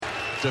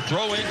To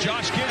throw in,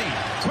 Josh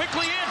Giddey.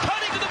 Quickly in,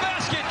 cutting to the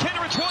basket.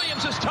 Kenrich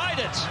Williams has tied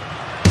it.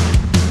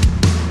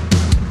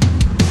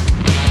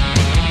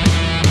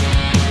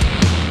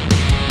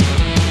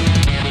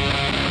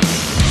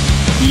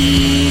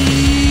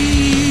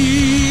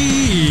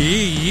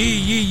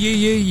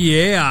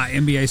 Yeah,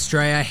 NBA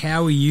Australia,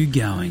 how are you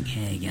going?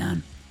 How you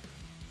going?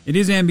 It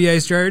is NBA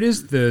Australia, it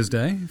is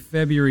Thursday,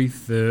 February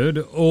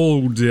 3rd,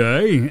 all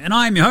day, and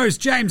I'm your host,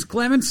 James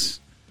Clements,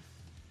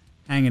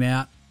 hanging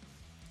out,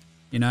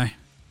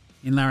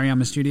 in Larry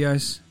Ummer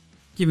Studios,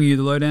 giving you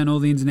the lowdown, all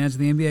the ins and outs of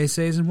the NBA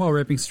season, while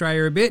repping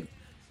Australia a bit.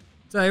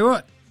 Tell you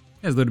what,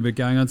 there's a little bit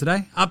going on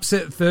today.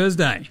 Upset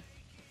Thursday.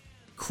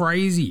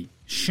 Crazy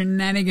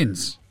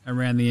shenanigans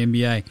around the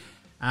NBA.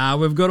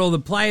 We've got all the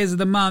players of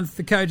the month,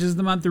 the coaches of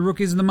the month, the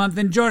rookies of the month,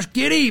 and Josh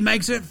Giddey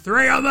makes it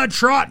 3 on the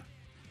trot.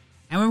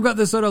 And we've got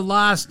the sort of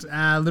last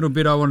little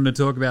bit I wanted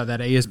to talk about, that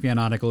ESPN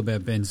article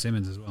about Ben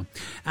Simmons as well.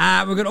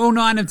 We've got all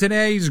 9 of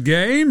today's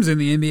games in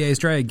the NBA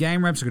Australia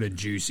game wraps. We've got a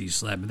juicy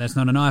slap, but that's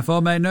not a knife.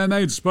 Old mate, no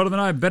mate, spot of the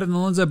night, better than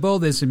Alonzo Ball.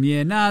 There's some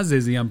yeah-nahs,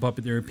 there's the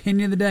unpopular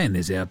opinion of the day, and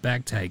there's our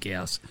back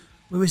takehouse,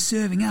 where we're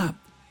serving up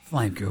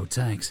Flame Girl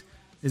takes.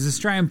 There's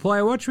Australian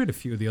Player Watch with a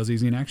few of the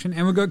Aussies in action.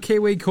 And we've got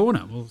Kiwi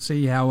Corner. We'll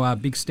see how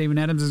big Steven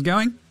Adams is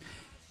going.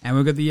 And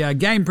we've got the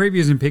game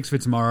previews and picks for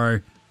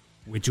tomorrow,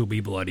 which will be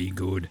bloody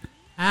good.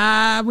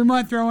 We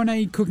might throw in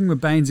a Cooking with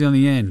Bainesy on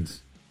the end,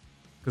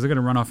 because I've got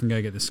to run off and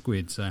go get the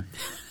squid, so.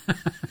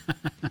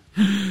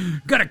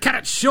 Got to cut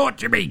it short,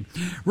 Jimmy.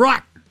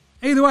 Right.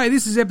 Either way,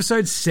 this is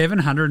episode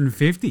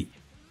 750.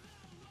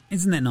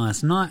 Isn't that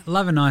nice?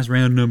 Love a nice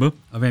round number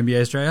of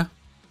NBA Australia.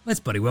 Let's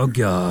bloody well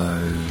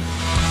go.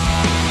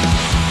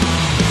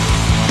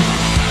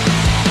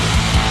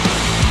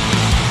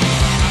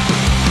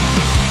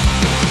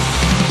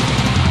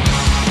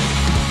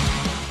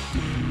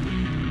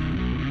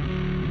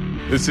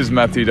 This is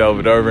Matthew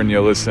Delvedova, and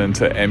you're listening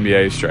to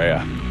NBA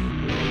Australia.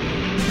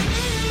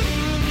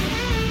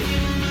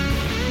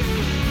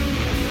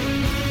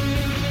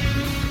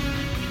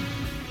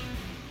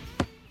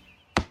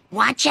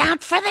 Watch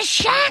out for the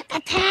shark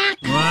attack!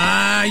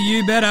 Wow,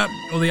 you better.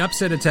 Or the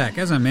upset attack,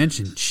 as I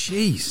mentioned.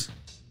 Jeez.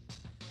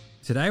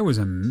 Today was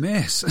a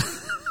mess.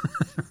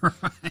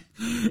 Right.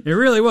 It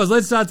really was.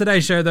 Let's start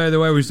today's show, though, the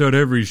way we start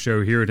every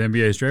show here at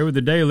NBA Australia, with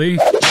the daily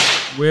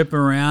whip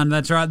around.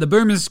 That's right. The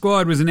Boomers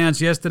squad was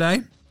announced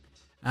yesterday.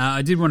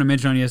 I did want to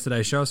mention on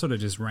yesterday's show, I sort of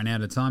just ran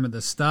out of time at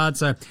the start.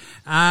 So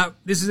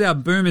this is our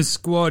Boomers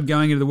squad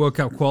going into the World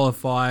Cup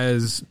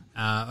qualifiers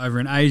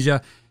over in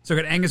Asia. So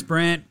we've got Angus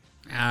Brandt,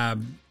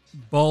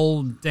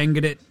 Bol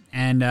Dengadit,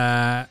 and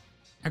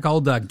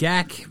Akolda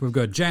Gak. We've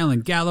got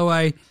Jalen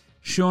Galloway,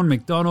 Sean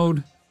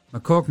McDonald,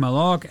 McCook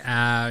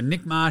Malok,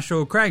 Nick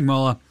Marshall, Craig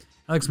Moller,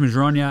 Alex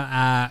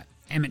Majronia,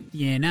 Emmett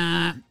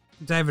Yena,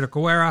 David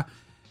Okwera,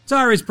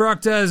 Tyrese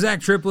Proctor,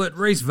 Zach Triplett,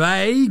 Reese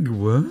Vague,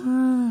 what?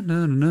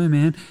 No,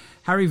 man.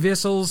 Harry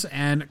Vessels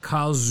and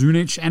Kyle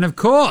Zunic. And, of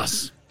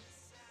course,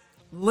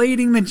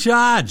 leading the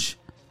charge,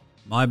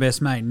 my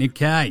best mate, Nick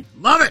Kay.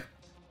 Love it.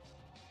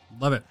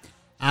 Love it.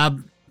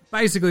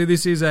 Basically,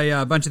 this is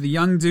a bunch of the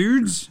young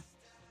dudes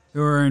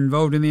who are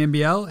involved in the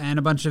NBL and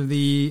a bunch of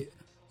the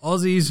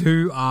Aussies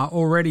who are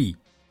already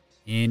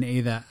in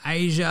either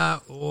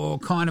Asia or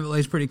kind of at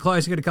least pretty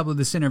close. You've got a couple of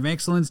the Centre of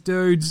Excellence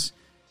dudes.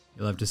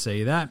 You'll have to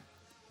see that.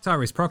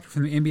 Tyrese Proctor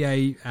from the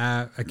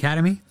NBA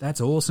Academy.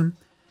 That's awesome.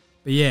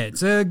 But yeah,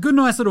 it's a good,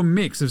 nice little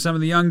mix of some of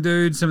the young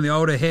dudes, some of the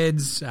older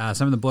heads,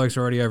 some of the blokes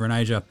already over in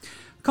Asia.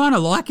 Kind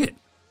of like it.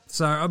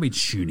 So I'll be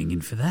tuning in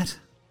for that.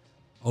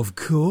 Of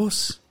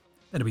course.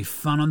 That'll be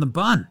fun on the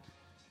bun.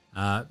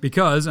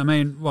 Because,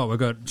 we've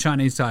got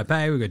Chinese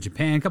Taipei, we've got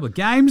Japan, a couple of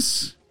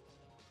games.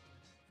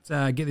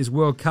 Let's get this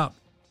World Cup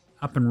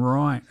up and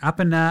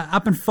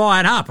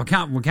fired up.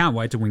 We can't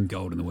wait to win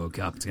gold in the World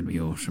Cup. It's going to be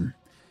awesome.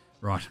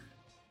 Right.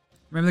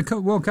 Remember the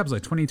World Cup's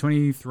like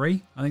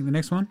 2023, I think the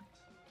next one.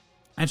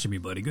 That should be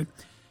bloody good.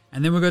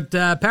 And then we've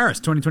got Paris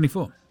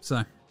 2024.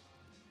 So,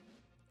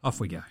 off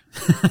we go.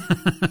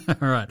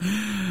 All right.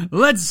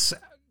 Let's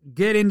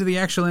get into the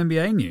actual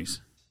NBA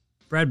news.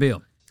 Brad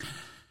Beal.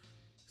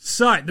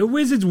 So, the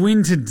Wizards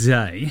win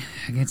today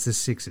against the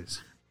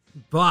Sixers.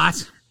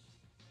 But,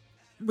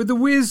 with the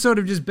Wiz sort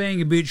of just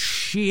being a bit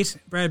shit,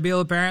 Brad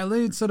Beal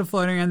apparently, it's sort of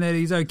floating around that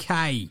he's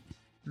okay.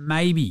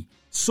 Maybe.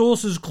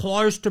 Sources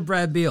close to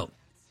Brad Beal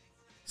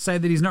say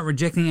that he's not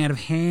rejecting out of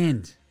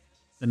hand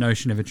the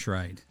notion of a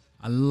trade.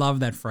 I love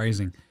that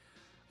phrasing.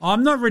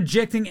 I'm not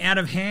rejecting out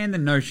of hand the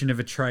notion of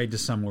a trade to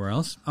somewhere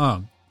else.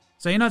 Oh,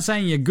 so you're not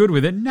saying you're good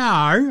with it? No,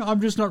 I'm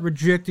just not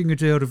rejecting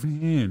it out of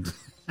hand.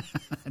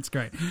 That's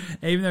great.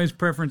 Even though his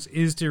preference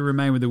is to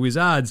remain with the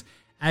Wizards,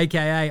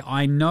 a.k.a.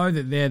 I know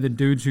that they're the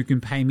dudes who can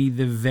pay me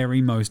the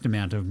very most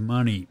amount of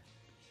money.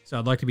 So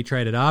I'd like to be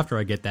traded after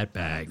I get that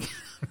bag.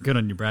 Good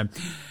on you, Brad.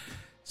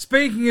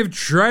 Speaking of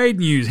trade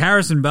news,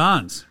 Harrison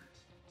Barnes.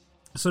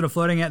 Sort of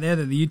floating out there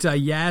that the Utah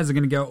Jazz are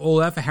going to go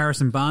all out for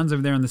Harrison Barnes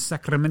over there on the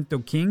Sacramento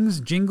Kings.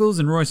 Jingles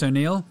and Royce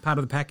O'Neal, part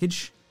of the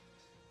package,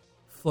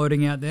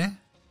 floating out there.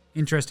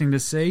 Interesting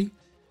to see.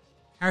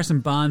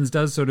 Harrison Barnes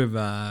does sort of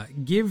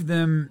give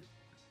them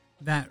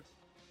that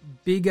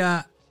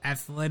bigger,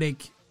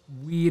 athletic,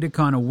 weirder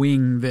kind of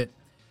wing that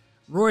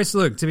Royce,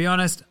 look, to be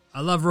honest,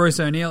 I love Royce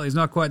O'Neal. He's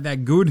not quite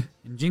that good,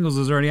 and Jingles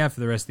is already out for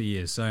the rest of the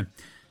year, so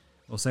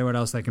we'll see what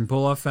else they can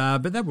pull off.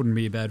 But that wouldn't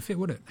be a bad fit,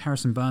 would it?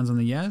 Harrison Barnes on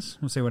the Yaz.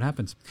 We'll see what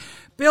happens.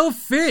 Bill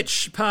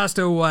Fitch passed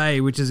away,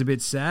 which is a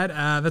bit sad.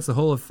 That's the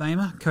Hall of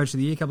Famer, Coach of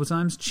the Year a couple of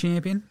times,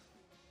 champion.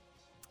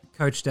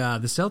 Coached the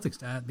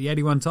Celtics, the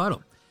 81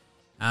 title.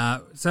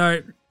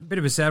 So, a bit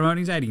of a sad one.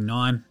 He's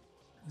 89.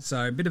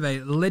 So, a bit of a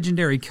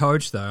legendary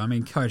coach, though. I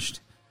mean,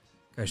 coached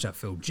up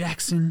Phil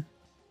Jackson.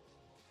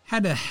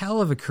 Had a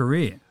hell of a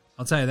career.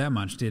 I'll tell you that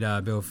much, did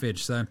Bill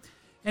Fitch. So,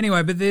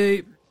 anyway, but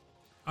I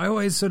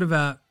always sort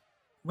of,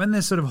 when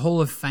there's sort of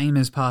Hall of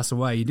Famers pass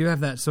away, you do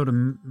have that sort of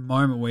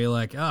moment where you're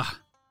like,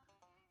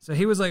 So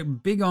he was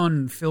like big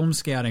on film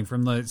scouting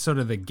from the sort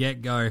of the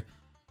get-go,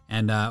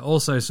 and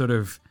also sort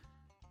of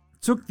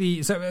took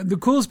the... So the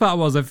coolest part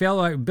was I felt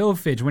like Bill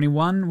Fitch, when he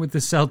won with the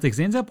Celtics,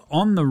 ends up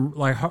on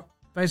the,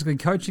 basically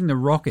coaching the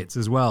Rockets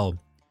as well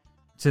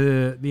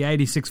to the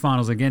 86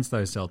 finals against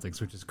those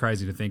Celtics, which is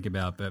crazy to think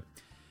about. But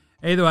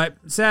either way,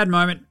 sad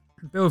moment.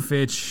 Bill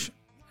Fitch,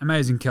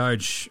 amazing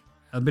coach,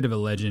 a bit of a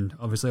legend,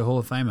 obviously a Hall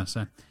of Famer,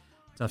 so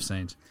tough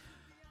scenes.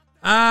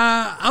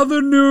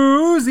 Other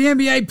news, the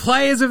NBA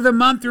Players of the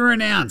Month were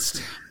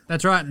announced.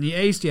 That's right, in the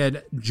East, you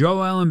had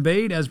Joel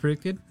Embiid, as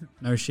predicted.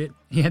 No shit.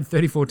 He had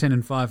 34, 10,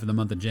 and 5 for the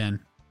month of Jan.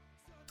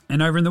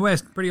 And over in the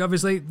West, pretty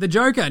obviously, the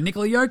Joker,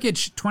 Nikola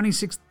Jokic,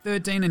 26,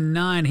 13, and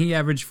 9 he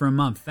averaged for a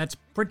month. That's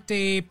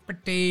pretty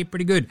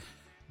good.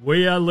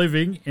 We are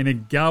living in a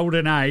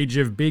golden age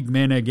of big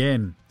men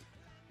again.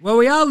 Well,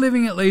 we are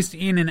living at least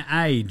in an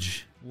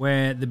age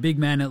where the big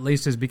man at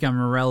least has become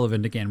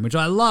irrelevant again, which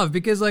I love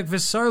because, for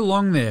so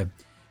long there,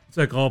 it's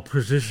like,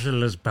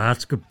 positionless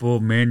basketball,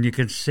 man. You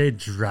can say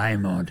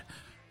Draymond.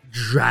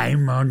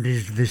 Draymond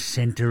is the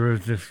center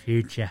of the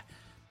future.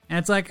 And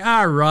it's like,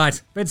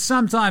 right. But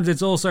sometimes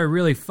it's also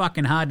really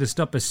fucking hard to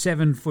stop a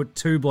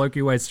 7'2" bloke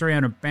who weighs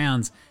 300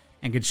 pounds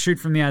and can shoot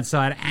from the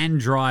outside and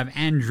drive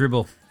and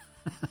dribble.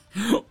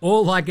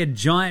 Or like a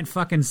giant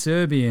fucking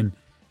Serbian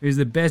who's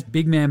the best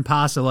big man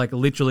passer,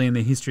 literally in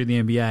the history of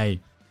the NBA.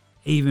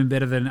 Even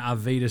better than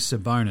Arvydas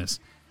Sabonis.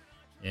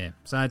 Yeah,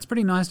 so it's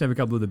pretty nice to have a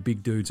couple of the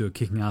big dudes who are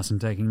kicking ass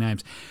and taking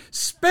names.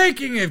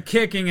 Speaking of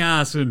kicking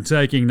ass and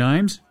taking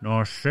names,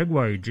 nice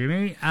segue,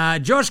 Jimmy.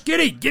 Josh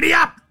Giddey, giddy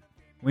up!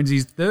 Wins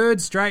his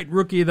 3rd straight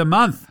Rookie of the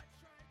Month.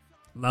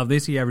 Love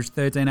this. He averaged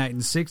 13, 8,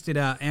 and 6. Did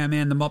our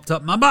man, the Mop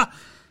Top Mamba.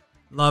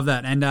 Love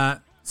that. And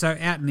so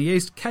out in the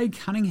East, Cade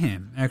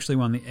Cunningham actually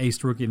won the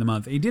East Rookie of the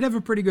Month. He did have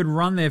a pretty good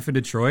run there for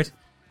Detroit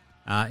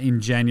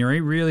in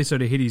January. Really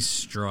sort of hit his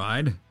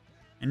stride.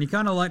 And you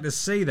kind of like to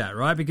see that,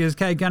 right? Because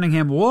Cade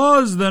Cunningham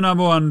was the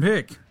number 1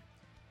 pick.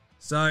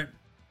 So,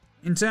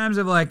 in terms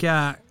of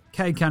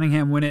Cade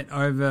Cunningham win it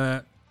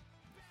over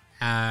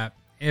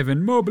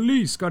Evan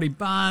Mobley, Scotty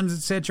Barnes,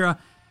 etc.,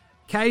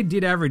 Cade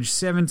did average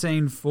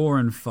 17, 4,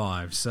 and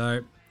 5.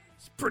 So,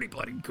 it's pretty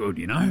bloody good,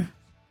 you know?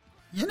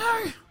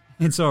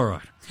 It's all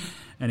right.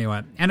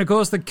 Anyway, and of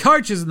course, the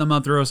coaches of the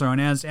month were also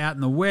announced. Out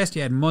in the West,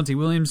 you had Monty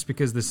Williams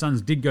because the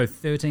Suns did go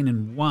 13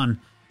 and 1.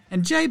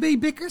 And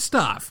JB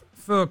Bickerstaff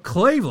for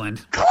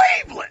Cleveland,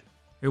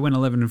 who went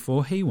 11 and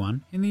 4, he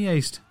won in the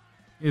East.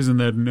 Isn't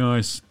that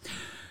nice?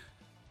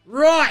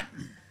 Right.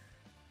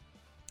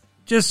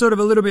 Just sort of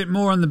a little bit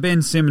more on the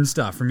Ben Simmons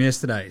stuff from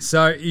yesterday.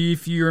 So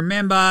if you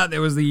remember,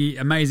 there was the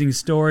amazing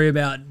story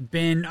about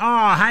Ben.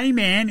 Oh, hey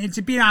man, it's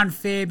a bit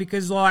unfair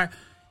because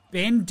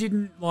Ben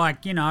didn't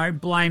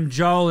blame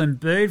Joel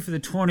Embiid for the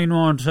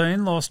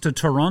 2019 loss to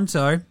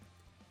Toronto.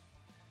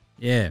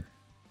 Yeah.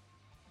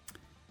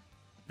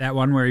 That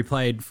one where he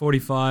played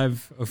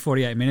 45 or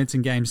 48 minutes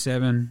in Game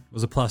 7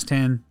 was a plus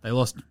 10. They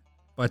lost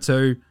by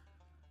 2.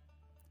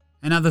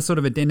 Another sort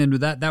of addendum to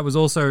that, that was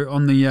also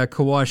on the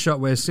Kawhi shot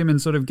where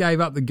Simmons sort of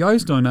gave up the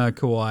ghost on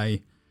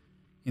Kawhi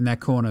in that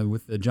corner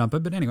with the jumper.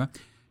 But anyway,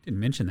 didn't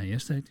mention that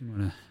yesterday. Didn't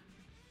want to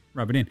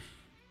rub it in.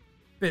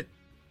 But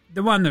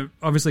the one that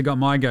obviously got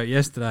my goat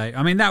yesterday,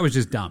 I mean, that was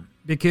just dumb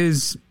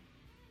because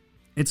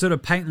it's sort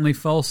of patently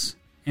false.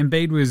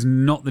 Embiid was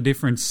not the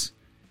difference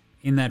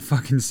in that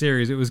fucking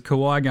series. It was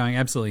Kawhi going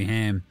absolutely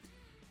ham.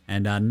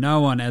 And no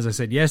one, as I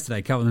said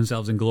yesterday, covered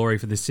themselves in glory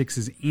for the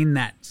Sixers in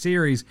that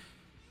series.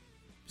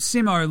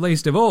 Simo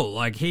least of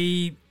all.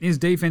 His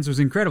defense was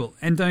incredible.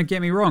 And don't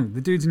get me wrong,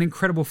 the dude's an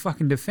incredible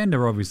fucking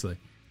defender, obviously.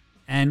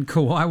 And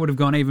Kawhi would have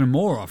gone even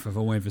more off if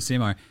it weren't for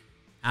Simo.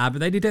 But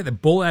they did take the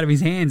ball out of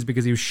his hands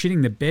because he was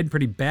shitting the bed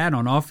pretty bad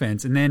on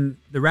offense. And then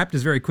the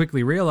Raptors very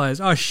quickly realized,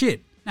 oh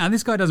shit, now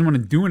this guy doesn't want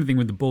to do anything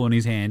with the ball in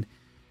his hand.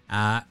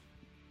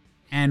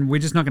 And we're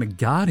just not going to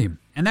guard him.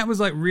 And that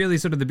was really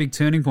sort of the big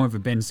turning point for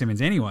Ben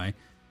Simmons anyway,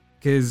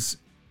 because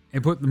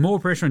it put more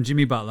pressure on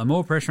Jimmy Butler,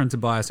 more pressure on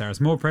Tobias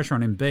Harris, more pressure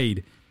on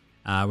Embiid,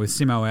 with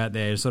Simo out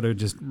there sort of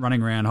just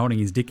running around holding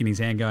his dick in his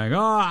hand going,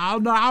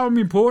 I'm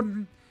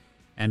important.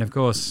 And of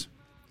course,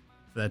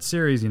 for that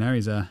series,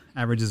 his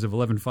averages of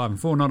 11, 5, and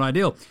 4, not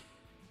ideal.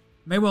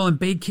 Meanwhile,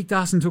 Embiid kicked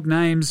ass and took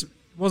names.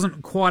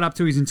 Wasn't quite up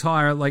to his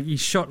entire, he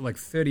shot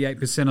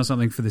 38% or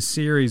something for the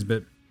series,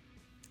 but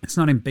It's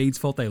not Embiid's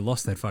fault they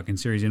lost that fucking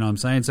series, you know what I'm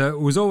saying? So it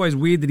was always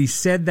weird that he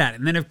said that.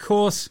 And then, of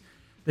course,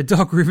 the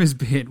Doc Rivers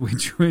bit,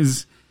 which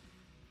was...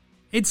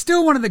 It's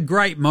still one of the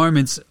great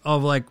moments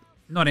of, like,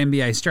 not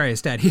NBA Australia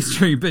stat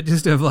history, but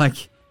just of,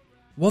 like,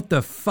 what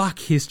the fuck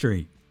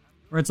history.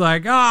 Where it's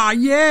like,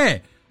 yeah,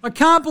 I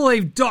can't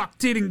believe Doc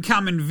didn't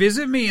come and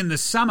visit me in the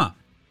summer.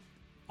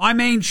 I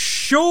mean,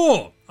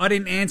 sure, I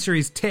didn't answer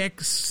his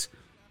texts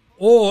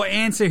or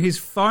answer his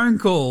phone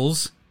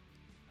calls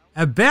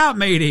about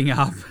meeting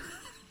up.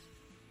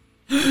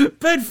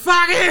 But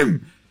fuck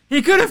him!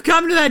 He could have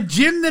come to that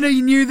gym that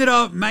he knew that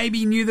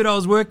I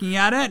was working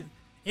out at.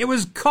 It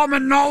was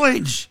common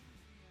knowledge.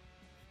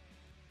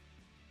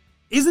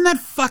 Isn't that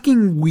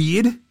fucking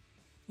weird?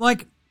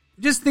 Like,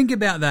 just think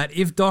about that.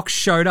 If Doc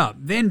showed up,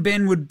 then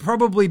Ben would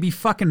probably be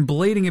fucking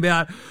bleeding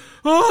about,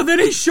 then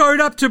he showed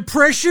up to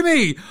pressure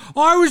me.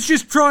 I was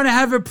just trying to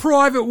have a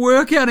private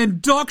workout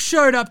and Doc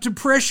showed up to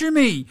pressure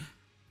me.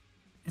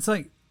 It's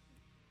like,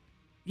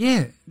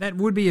 yeah, that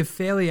would be a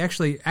fairly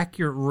actually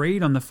accurate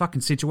read on the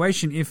fucking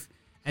situation if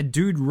a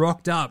dude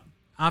rocked up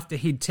after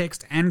he'd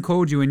text and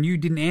called you and you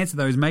didn't answer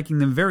those, making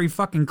them very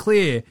fucking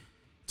clear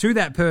to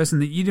that person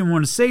that you didn't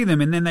want to see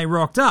them, and then they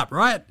rocked up,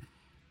 right?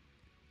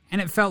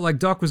 And it felt like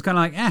Doc was kind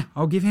of like,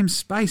 I'll give him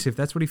space if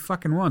that's what he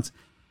fucking wants.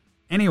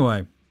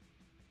 Anyway,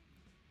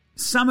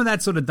 some of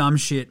that sort of dumb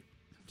shit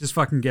just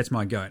fucking gets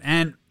my goat.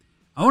 And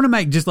I want to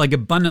make just like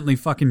abundantly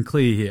fucking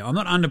clear here. I'm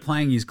not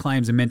underplaying his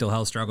claims of mental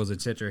health struggles,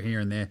 etc. here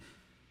and there.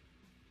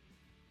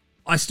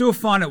 I still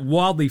find it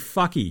wildly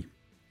fucky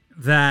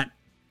that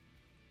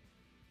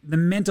the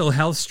mental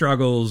health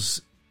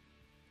struggles,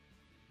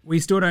 we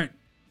don't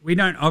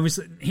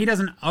obviously, he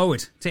doesn't owe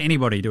it to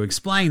anybody to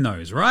explain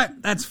those, right?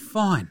 That's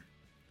fine.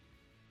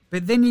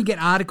 But then you get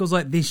articles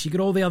like this, you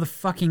get all the other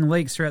fucking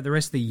leaks throughout the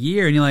rest of the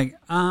year, and you're like,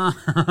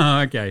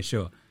 okay,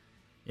 sure.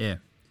 Yeah.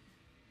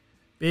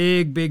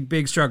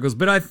 Big struggles.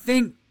 But I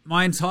think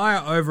my entire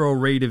overall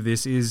read of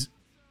this is,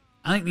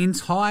 I think the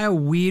entire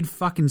weird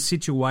fucking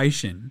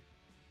situation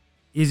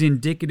is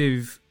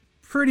indicative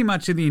pretty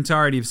much of the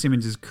entirety of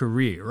Simmons'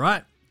 career,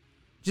 right?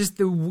 Just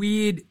the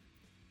weird,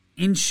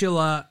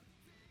 insular,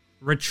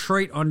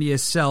 retreat onto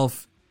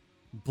yourself,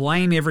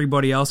 blame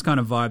everybody else kind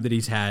of vibe that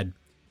he's had.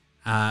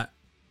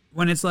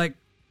 When it's like,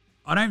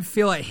 I don't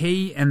feel like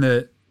he and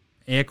the,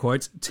 air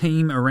quotes,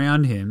 team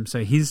around him,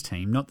 so his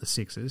team, not the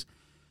Sixers,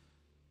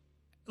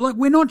 like,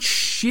 we're not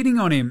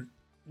shitting on him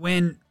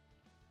when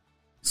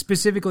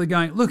specifically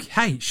going, look,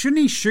 hey,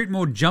 shouldn't he shoot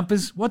more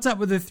jumpers? What's up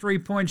with the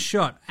 3-point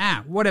shot?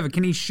 Whatever.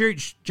 Can he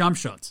shoot jump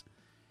shots?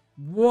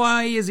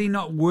 Why is he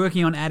not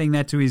working on adding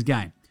that to his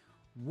game?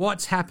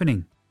 What's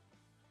happening?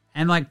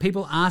 And, like,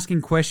 people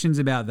asking questions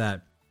about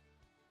that.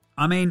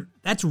 I mean,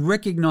 that's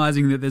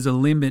recognizing that there's a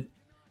limit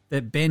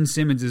that Ben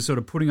Simmons is sort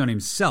of putting on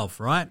himself,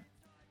 right?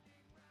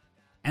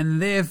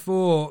 And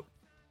therefore,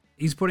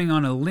 he's putting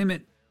on a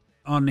limit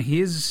on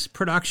his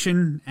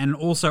production and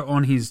also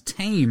on his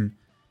team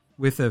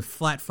with a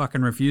flat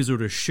fucking refusal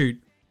to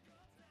shoot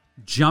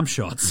jump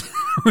shots,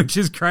 which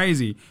is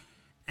crazy.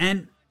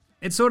 And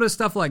it's sort of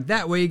stuff like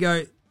that where you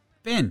go,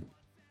 Ben,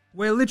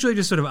 we're literally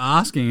just sort of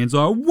asking. It's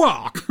like,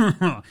 walk.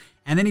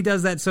 And then he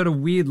does that sort of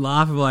weird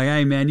laugh of like,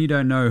 hey, man, you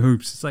don't know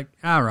hoops. It's like,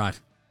 all right.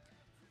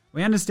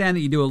 We understand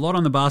that you do a lot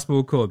on the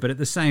basketball court, but at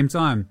the same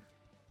time,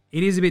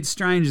 it is a bit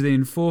strange that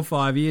in 4 or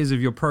 5 years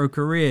of your pro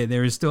career,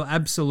 there is still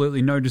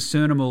absolutely no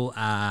discernible,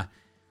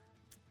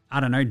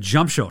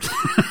 jump shot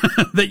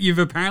that you've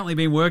apparently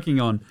been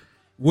working on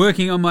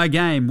my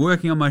game,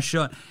 working on my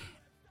shot,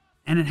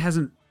 and it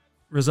hasn't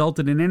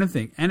resulted in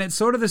anything. And it's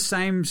sort of the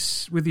same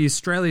with the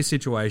Australia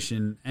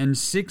situation, and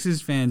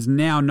Sixers fans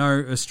now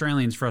know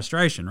Australians'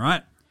 frustration,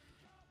 right?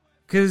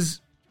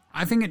 Because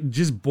I think it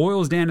just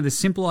boils down to the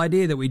simple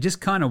idea that we just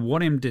kind of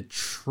want him to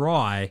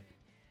try,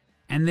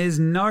 and there's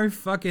no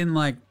fucking,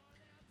 like,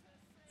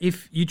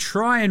 if you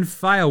try and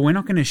fail, we're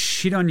not going to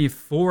shit on you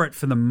for it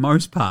for the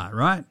most part,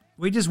 right?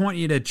 We just want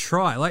you to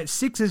try. Like,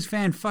 Sixers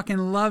fan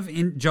fucking love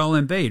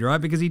Joel Embiid, right?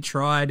 Because he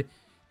tried,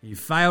 he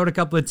failed a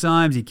couple of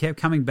times, he kept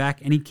coming back,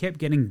 and he kept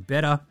getting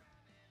better,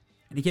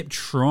 and he kept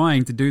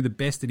trying to do the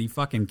best that he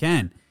fucking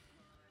can.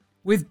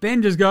 With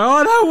Ben just going,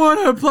 I don't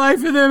want to play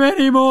for them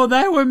anymore,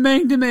 they were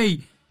mean to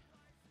me.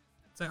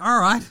 So,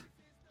 all right.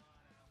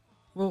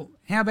 Well,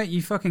 how about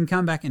you fucking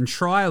come back and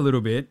try a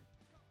little bit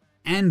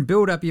and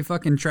build up your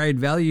fucking trade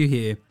value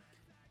here,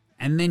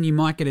 and then you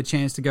might get a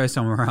chance to go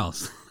somewhere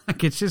else.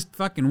 Like, it's just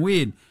fucking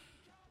weird.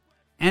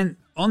 And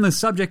on the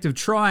subject of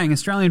trying,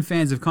 Australian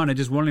fans have kind of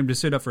just wanted him to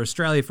suit up for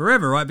Australia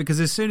forever, right? Because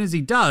as soon as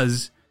he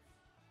does,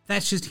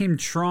 that's just him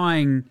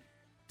trying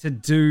to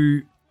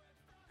do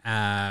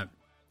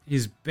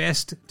his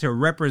best to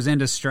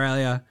represent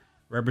Australia,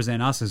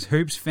 represent us as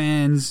Hoops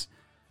fans,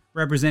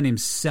 represent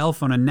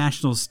himself on a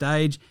national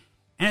stage.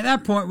 And at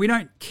that point, we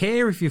don't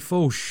care if you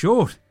fall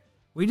short.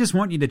 We just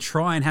want you to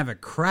try and have a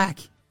crack.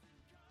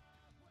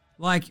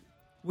 Like,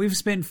 we've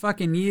spent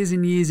fucking years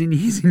and years and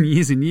years and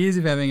years and years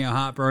of having our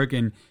heart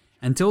broken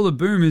until the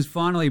Boomers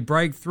finally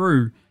break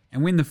through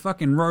and win the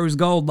fucking Rose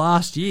Gold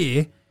last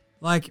year.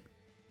 Like,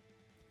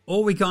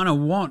 all we kind of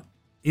want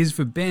is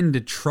for Ben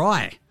to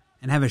try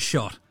and have a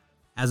shot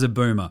as a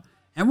boomer.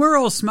 And we're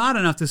all smart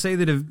enough to see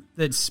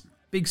that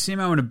Big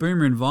Simo in a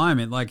boomer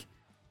environment, like,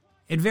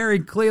 it very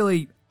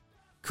clearly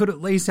could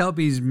at least help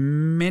his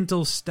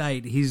mental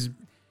state,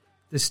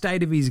 the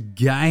state of his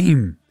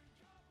game.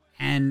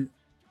 And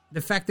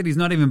the fact that he's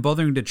not even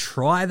bothering to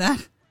try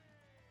that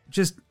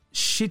just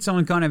shits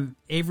on kind of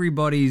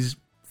everybody's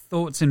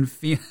thoughts and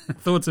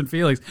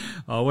feelings.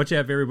 Oh, watch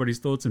out for everybody's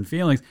thoughts and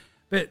feelings.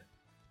 But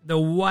the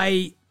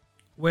way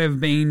we've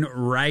been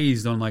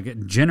raised on,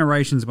 like,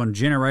 generations upon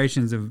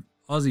generations of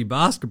Aussie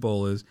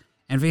basketballers,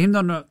 and for him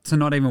to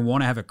not even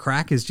want to have a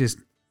crack is just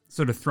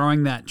sort of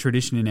throwing that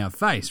tradition in our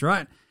face,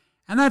 right?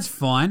 And that's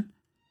fine.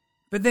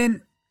 But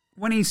then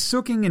when he's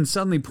sooking and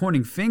suddenly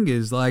pointing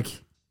fingers,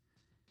 like,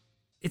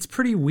 it's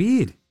pretty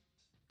weird.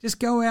 Just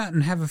go out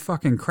and have a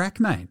fucking crack,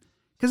 mate.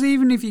 Because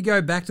even if you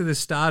go back to the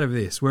start of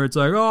this, where it's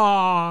like,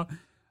 oh,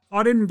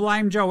 I didn't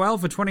blame Joel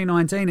for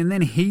 2019, and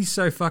then he's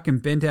so fucking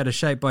bent out of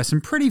shape by some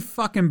pretty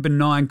fucking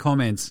benign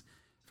comments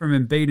from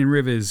Embiid and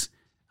Rivers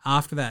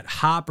after that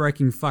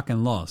heartbreaking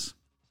fucking loss,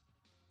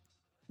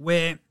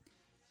 where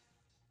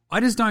I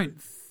just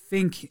don't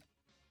think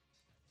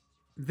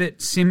that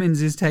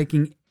Simmons is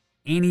taking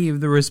any of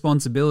the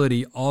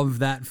responsibility of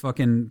that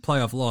fucking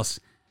playoff loss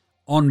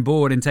on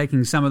board and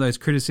taking some of those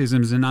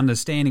criticisms and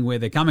understanding where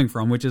they're coming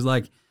from, which is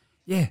like,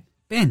 yeah,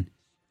 Ben,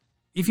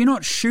 if you're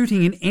not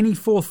shooting in any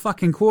fourth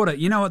fucking quarter,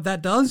 you know what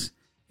that does?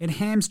 It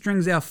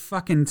hamstrings our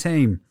fucking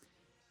team.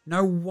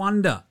 No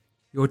wonder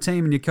your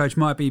team and your coach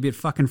might be a bit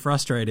fucking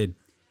frustrated.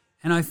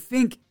 And I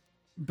think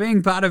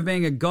being part of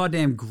being a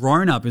goddamn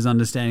grown-up is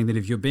understanding that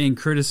if you're being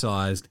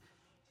criticised,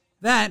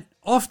 that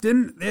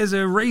often there's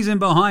a reason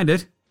behind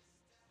it.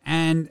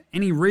 And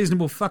any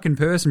reasonable fucking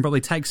person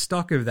probably takes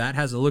stock of that,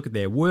 has a look at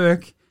their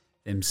work,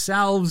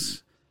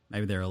 themselves,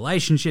 maybe their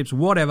relationships,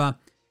 whatever,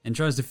 and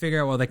tries to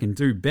figure out what they can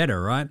do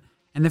better, right?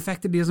 And the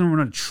fact that he doesn't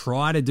want to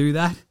try to do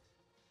that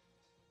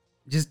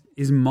just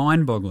is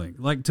mind-boggling.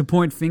 Like, to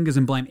point fingers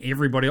and blame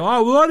everybody.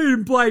 Oh, well, I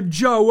didn't blame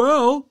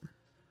Joel.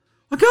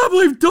 I can't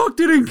believe Doc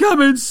didn't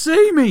come and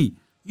see me.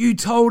 You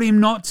told him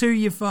not to,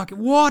 you fucking...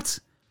 What?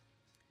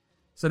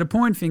 So to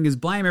point fingers,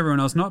 blame everyone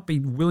else, not be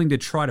willing to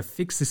try to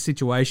fix the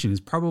situation is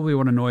probably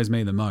what annoys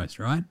me the most,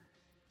 right?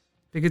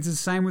 Because it's the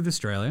same with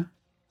Australia.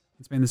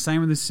 It's been the same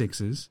with the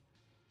Sixers.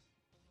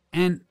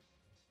 And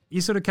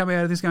you sort of come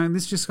out of this going,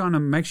 this just kind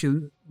of makes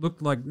you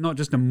look like not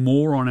just a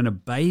moron and a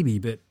baby,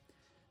 but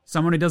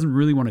someone who doesn't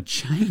really want to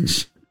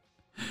change.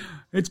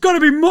 It's got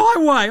to be my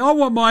way. I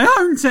want my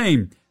own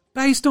team.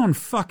 Based on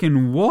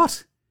fucking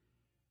what?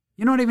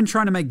 You're not even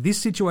trying to make this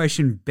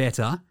situation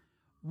better.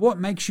 What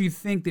makes you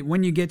think that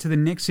when you get to the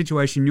next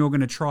situation, you're going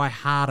to try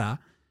harder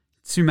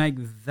to make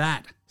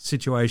that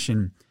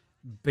situation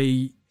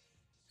be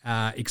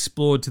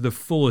explored to the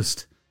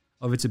fullest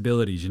of its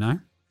abilities, you know?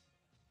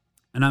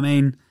 And I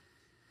mean,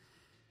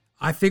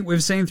 I think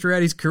we've seen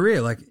throughout his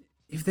career, like,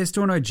 if there's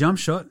still no jump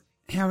shot,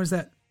 how is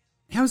that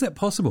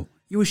possible?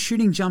 You were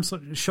shooting jump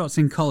shots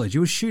in college.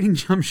 You were shooting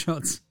jump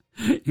shots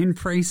in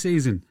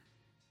preseason.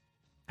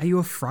 Are you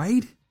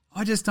afraid?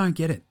 I just don't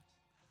get it.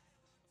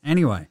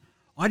 Anyway,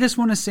 I just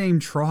want to see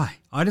him try.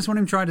 I just want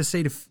him try to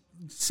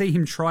see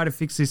him try to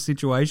fix this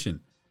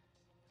situation.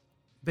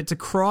 But to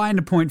cry and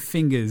to point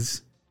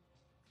fingers,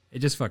 it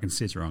just fucking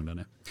sits wrong, doesn't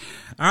it?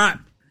 All right,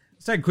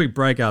 let's take a quick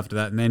break after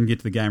that and then get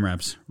to the game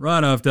wraps.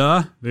 Right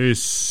after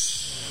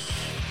this.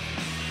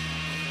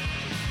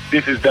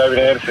 This is David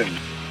Anderson.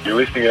 You're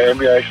listening to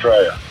NBA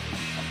Australia.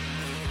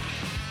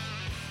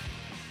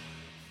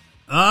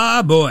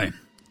 Ah, boy.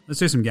 Let's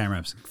do some game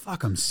wraps.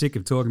 Fuck, I'm sick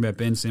of talking about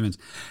Ben Simmons.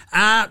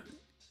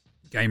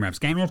 Game wraps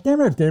for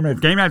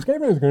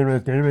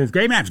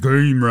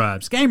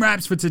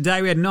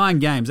today. We had 9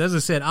 games. As I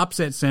said,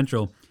 upset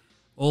central.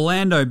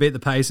 Orlando beat the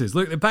Pacers.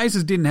 Look, the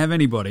Pacers didn't have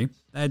anybody.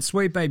 They had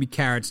sweet baby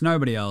Carrots,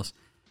 nobody else.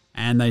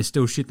 And they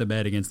still shit the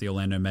bed against the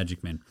Orlando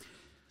Magic Men.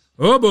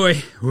 Oh boy.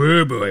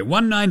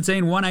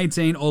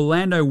 119-118.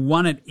 Orlando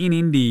won it in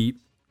Indy.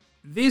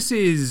 This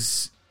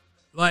is,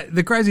 like,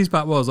 the craziest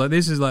part was, like,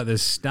 this is like the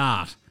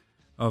start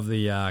of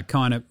the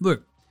kind of,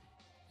 look,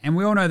 and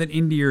we all know that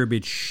Indy are a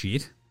bit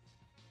shit.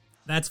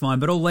 That's fine,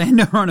 but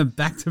Orlando are on a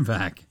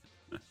back-to-back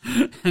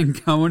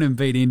and go on and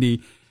beat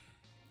Indy.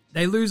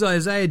 They lose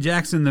Isaiah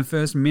Jackson the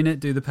first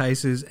minute, do the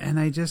Pacers, and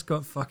they just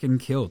got fucking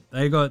killed.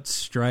 They got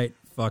straight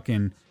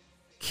fucking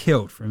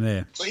killed from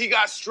there. So he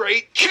got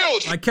straight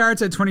killed. Like,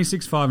 Carrots had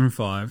 26, 5 and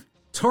 5.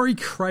 Torrey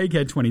Craig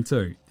had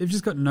 22. They've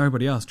just got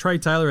nobody else. Trey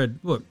Taylor had,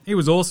 look, he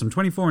was awesome,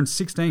 24 and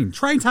 16.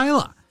 Trey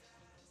Taylor.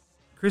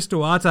 Chris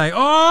Duarte.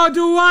 Oh,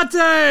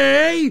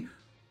 Duarte!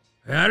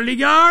 How did he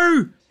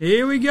go?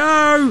 Here we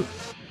go.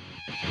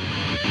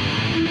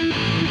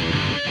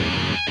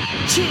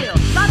 Chill,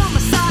 not on the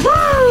side.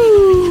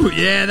 Woo!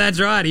 Yeah,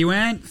 that's right. He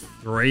went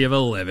 3 of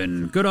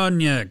 11. Good on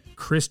you,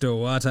 Chris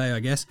Duarte,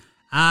 I guess.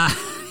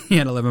 He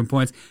had 11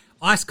 points.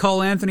 Ice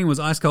Cole Anthony was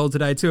ice cold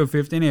today, 2 of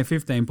 15. He had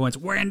 15 points.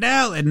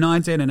 Wendell at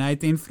 19 and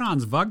 18.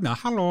 Franz Wagner,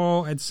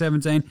 hello, at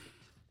 17.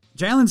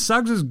 Jalen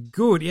Suggs was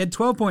good. He had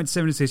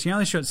 12.7 assists. He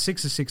only shot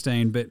 6 of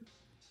 16, but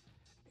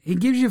he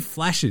gives you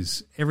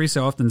flashes every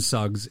so often,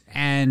 Suggs.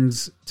 And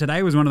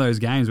today was one of those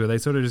games where they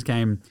sort of just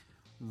came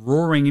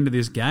roaring into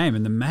this game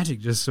and the Magic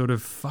just sort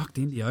of fucked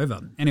Indy over.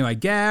 Anyway,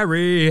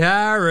 Gary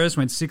Harris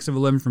went 6 of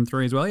 11 from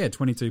 3 as well. He had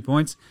 22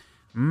 points.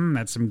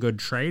 That's some good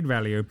trade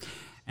value.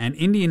 And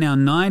Indy now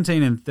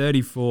 19 and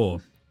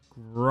 34.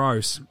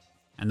 Gross.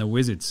 And the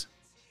Wizards.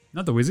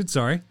 Not the Wizards,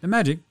 sorry. The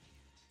Magic.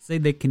 Say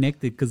they're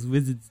connected because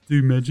Wizards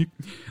do magic.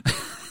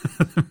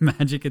 The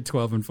Magic at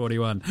 12 and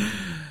 41.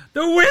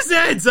 The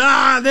Wizards!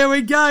 There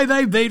we go.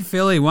 They beat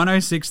Philly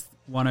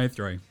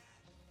 106-103.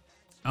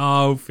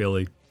 Oh,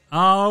 Philly.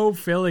 Oh,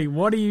 Philly.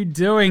 What are you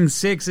doing,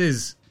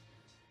 Sixers?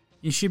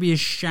 You should be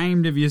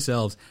ashamed of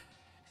yourselves.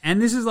 And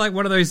this is like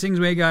one of those things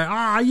where you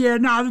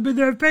go, but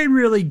they've been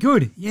really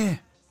good. Yeah.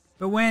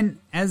 But when,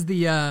 as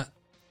the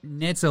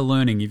Nets are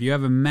learning, if you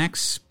have a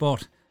max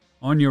spot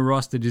on your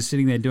roster just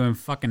sitting there doing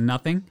fucking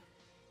nothing,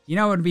 you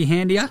know what would be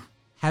handier?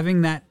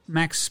 Having that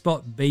max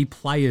spot be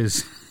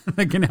players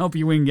that can help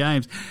you win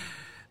games.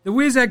 The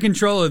Wiz had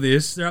control of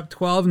this. They're up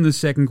 12 in the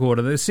second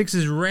quarter. The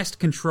Sixers wrest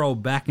control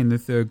back in the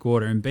third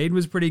quarter. Embiid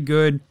was pretty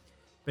good,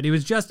 but he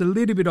was just a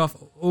little bit off,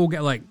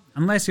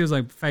 unless he was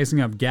like facing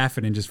up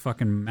Gafford and just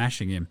fucking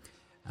mashing him.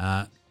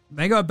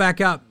 They got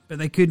back up, but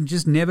they could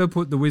just never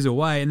put the Wiz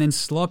away. And then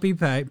sloppy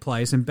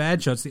play, some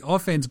bad shots. The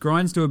offense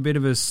grinds to a bit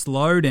of a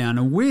slowdown.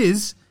 And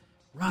Wiz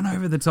run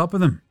over the top of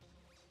them.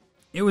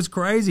 It was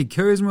crazy.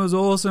 Kuzma was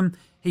awesome.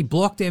 He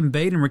blocked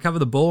Embiid and recovered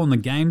the ball on the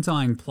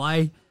game-tying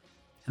play.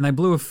 And they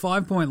blew a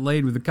 5-point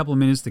lead with a couple of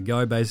minutes to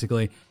go,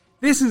 basically.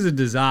 This is a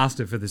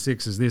disaster for the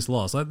Sixers, this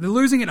loss. Like, they're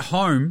losing at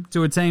home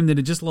to a team that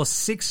had just lost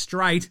 6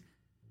 straight,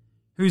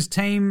 whose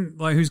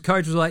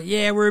coach was like,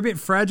 yeah, we're a bit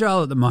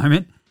fragile at the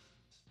moment,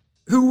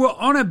 who were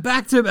on a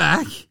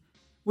back-to-back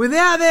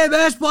without their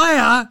best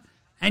player,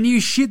 and you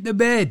shit the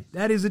bed.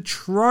 That is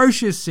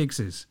atrocious,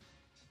 Sixers.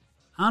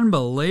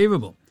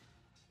 Unbelievable.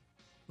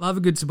 Love a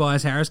good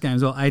Tobias Harris game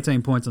as well.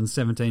 18 points on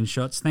 17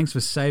 shots. Thanks for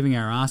saving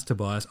our ass,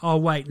 Tobias. Oh,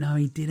 wait, no,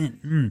 he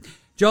didn't.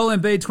 Joel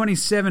Embiid,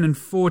 27 and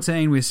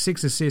 14 with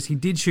 6 assists. He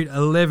did shoot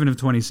 11 of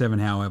 27,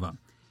 however.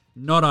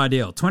 Not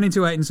ideal.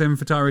 22, 8 and 7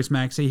 for Tyrese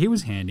Maxey. He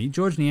was handy.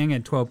 George Niang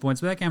had 12 points,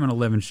 but that came on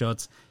 11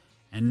 shots.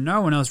 And no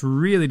one else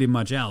really did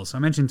much else. I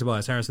mentioned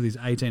Tobias Harris with his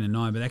 18 and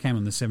 9, but that came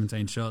on the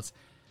 17 shots.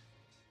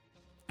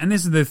 And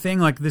this is the thing,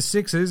 like the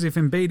Sixers, if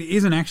Embiid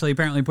isn't actually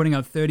apparently putting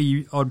up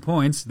 30-odd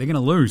points, they're going to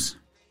lose.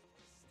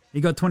 He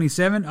got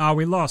 27. Oh,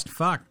 we lost.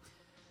 Fuck.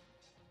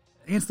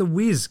 Against the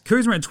Wiz.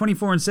 Kuzma at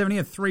 24 and 7. He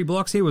had 3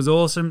 blocks. He was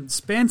awesome.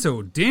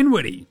 Spencer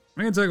Dinwiddie.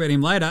 We're going to talk about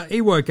him later.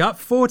 He woke up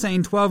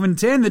 14, 12 and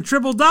 10. The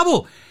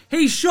triple-double.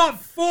 He shot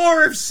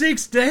 4 of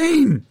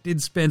 16.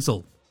 Did Spencer.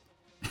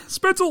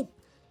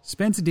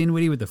 Spencer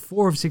Dinwiddie with the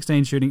 4 of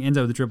 16 shooting ends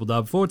up with the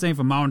triple-double. 14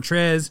 for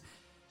Montrez.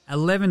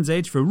 11s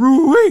each for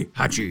Rui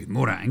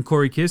Hachimura and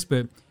Corey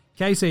Kispert.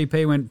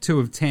 KCP went 2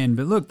 of 10.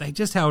 But look, they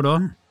just held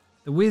on.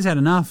 The Wiz had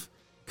enough.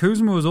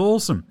 Kuzma was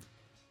awesome.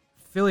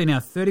 Philly now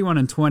 31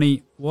 and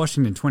 20.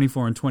 Washington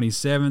 24 and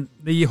 27.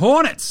 The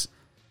Hornets,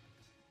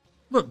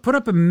 look, put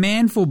up a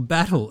manful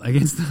battle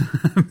against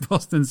the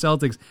Boston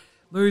Celtics.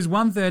 Lose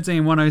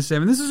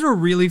 113-107. This is a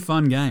really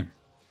fun game.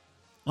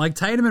 Like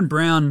Tatum and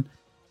Brown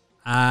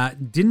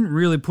didn't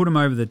really put them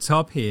over the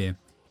top here.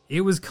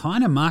 It was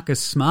kind of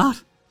Marcus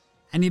Smart.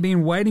 And you've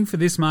been waiting for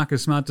this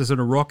Marcus Smart to sort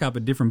of rock up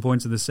at different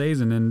points of the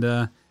season. And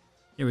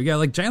here we go.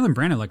 Like Jaylen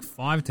Brown had like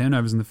 5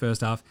 turnovers in the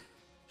first half.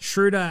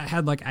 Schroeder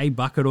had like a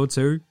bucket or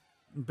 2,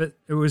 but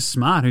it was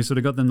Smart who sort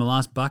of got them the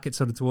last bucket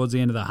sort of towards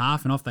the end of the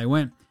half, and off they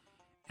went.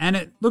 And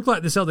it looked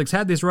like the Celtics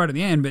had this right at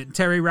the end, but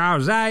Terry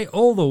Rozier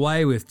all the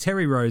way with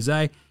Terry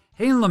Rozier.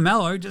 He and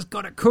LaMelo just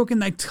got it cooking.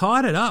 They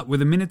tied it up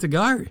with a minute to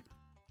go.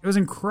 It was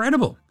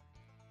incredible.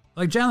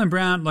 Like Jaylen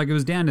Brown, like it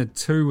was down to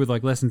 2 with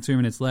like less than 2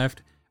 minutes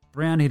left.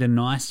 Brown hit a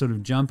nice sort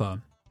of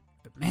jumper.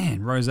 But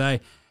man, Rozier.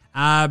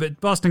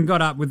 But Boston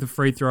got up with the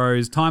free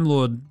throws. Time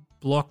Lord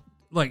blocked.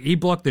 Like, he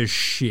blocked the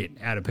shit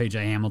out of PJ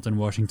Hamilton,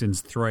 Washington's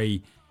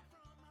 3.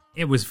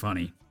 It was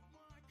funny.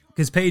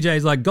 Because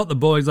PJ's like, got the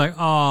ball. He's like,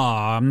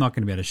 I'm not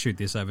going to be able to shoot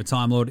this over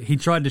Time Lord. He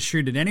tried to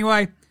shoot it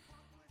anyway.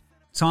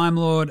 Time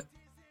Lord,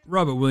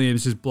 Robert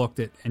Williams just blocked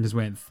it and just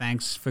went,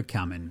 thanks for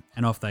coming.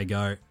 And off they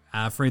go.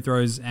 Free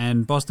throws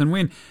and Boston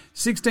win.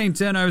 16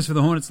 turnovers for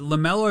the Hornets.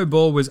 LaMelo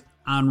Ball was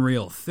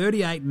unreal.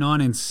 38,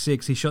 9 and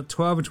 6. He shot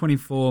 12 of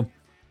 24.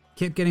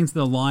 Kept getting to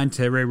the line.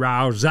 Terry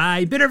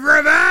Rozier, bit of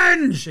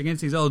revenge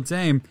against his old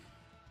team.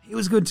 He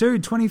was good too.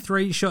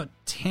 23, shot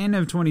 10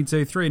 of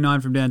 22, 3 and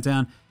 9 from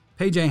downtown.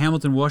 PJ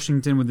Hamilton,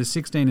 Washington with the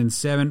 16 and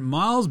 7.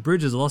 Miles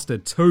Bridges lost a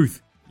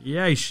tooth.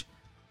 Yeesh.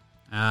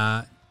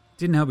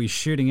 Didn't help his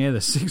shooting either.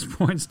 6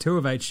 points, 2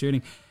 of 8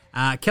 shooting.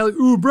 Kelly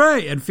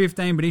Oubre had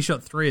 15, but he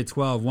shot 3 of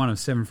 12, 1 of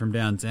 7 from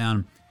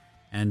downtown.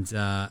 And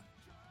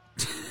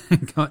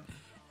got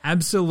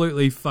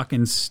absolutely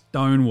fucking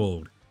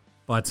stonewalled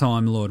by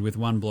Time Lord with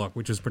 1 block,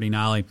 which was pretty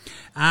gnarly.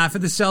 For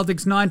the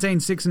Celtics,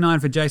 19, 6 and 9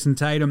 for Jason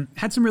Tatum.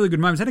 Had some really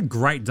good moments. Had a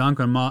great dunk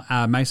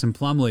on Mason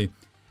Plumlee,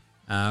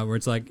 where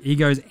it's like he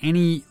goes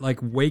any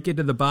like weaker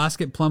to the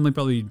basket. Plumlee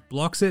probably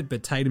blocks it,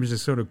 but Tatum's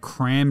just sort of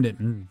crammed it,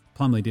 and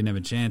Plumlee didn't have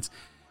a chance.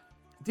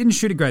 Didn't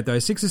shoot it great, though.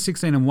 6 of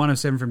 16 and 1 of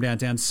 7 from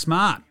downtown.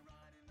 Smart.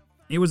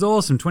 It was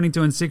awesome.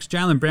 22 and 6.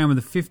 Jaylen Brown with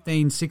a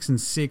 15, 6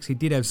 and 6. He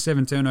did have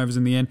 7 turnovers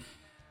in the end.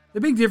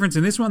 The big difference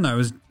in this one, though,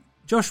 was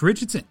Josh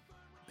Richardson.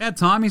 About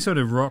time he sort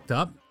of rocked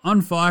up.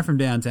 On fire from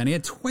downtown. He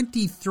had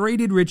 23,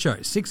 did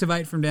Richo. 6 of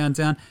 8 from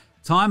downtown.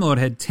 Time Lord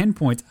had 10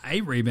 points,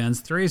 8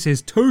 rebounds, 3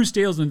 assists, 2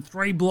 steals, and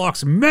 3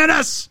 blocks.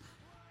 Menace!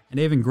 And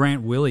even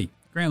Grant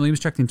Williams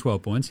chucked in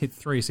 12 points, hit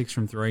 3 of 6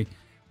 from 3.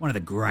 One of the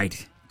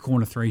great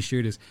corner 3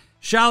 shooters.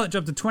 Charlotte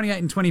dropped to 28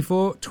 and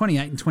 24.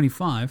 28 and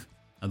 25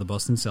 are the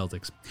Boston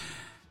Celtics.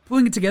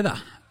 Pulling it together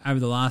over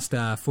the last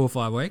 4 or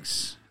 5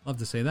 weeks. Love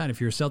to see that if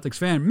you're a Celtics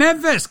fan.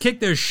 Memphis kicked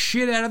the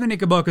shit out of the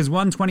Knickerbockers,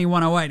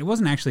 120-108. It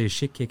wasn't actually a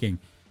shit kicking.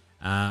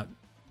 But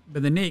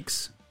the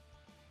Knicks,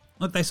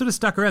 look, they sort of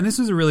stuck around. This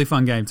was a really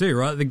fun game too,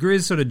 right? The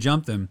Grizz sort of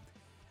jumped them.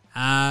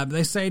 But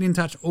they stayed in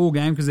touch all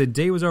game because their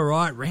D was all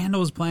right.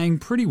 Randall was playing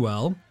pretty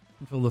well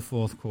until the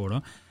fourth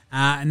quarter.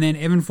 And then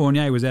Evan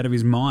Fournier was out of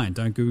his mind.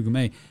 Don't Google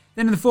me.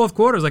 Then in the fourth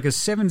quarter, it was like a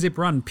 7-zip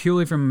run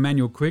purely from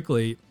Emmanuel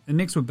Quickley. The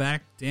Knicks were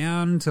back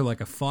down to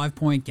like a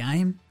 5-point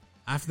game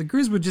after the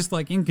Grizz were just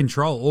like in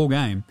control all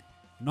game.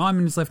 9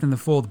 minutes left in the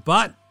fourth,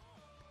 but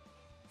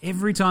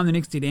every time the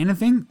Knicks did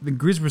anything, the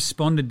Grizz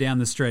responded down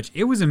the stretch.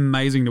 It was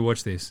amazing to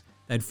watch this.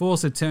 They'd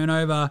force a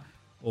turnover,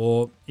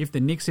 or if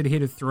the Knicks had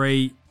hit a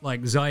 3,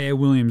 like Zaire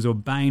Williams or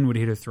Bane would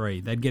hit a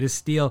 3, they'd get a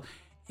steal.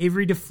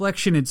 Every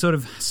deflection would sort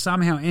of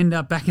somehow end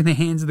up back in the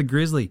hands of the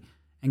Grizzly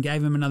and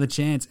gave him another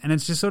chance. And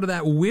it's just sort of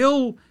that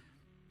will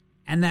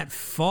and that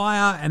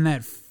fire and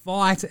that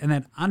fight and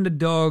that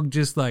underdog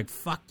just like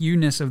fuck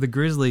you-ness of the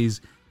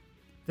Grizzlies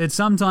that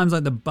sometimes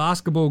like the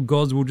basketball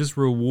gods will just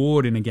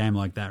reward in a game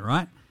like that,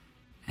 right?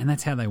 And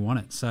that's how they want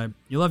it. So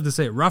you'll love to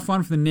see it. Rough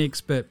one for the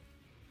Knicks, but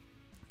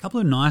a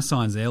couple of nice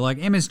signs there. Like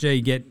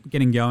MSG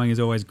getting going is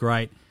always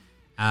great.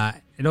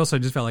 It also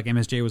just felt like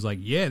MSG was like,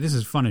 yeah, this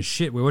is fun as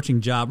shit. We're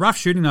watching Ja. Rough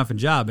shooting off of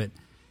Ja, but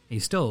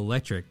he's still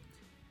electric.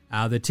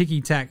 The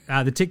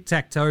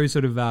tic-tac-toe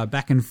sort of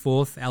back and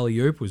forth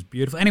alley-oop was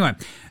beautiful. Anyway,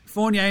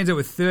 Fournier ends up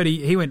with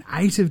 30. He went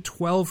 8 of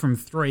 12 from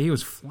 3. He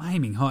was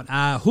flaming hot.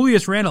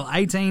 Julius Randle,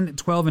 18,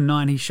 12 and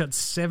 9. He shot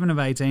 7 of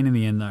 18 in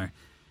the end, though.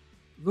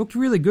 Looked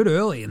really good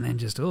early, and then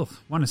just 1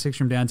 of 6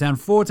 from downtown.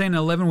 14 and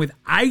 11 with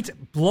 8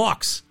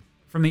 blocks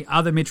from the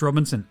other Mitch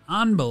Robinson.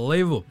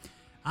 Unbelievable.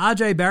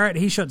 RJ Barrett,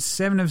 he shot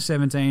 7 of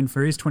 17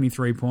 for his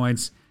 23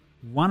 points.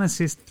 1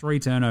 assist, 3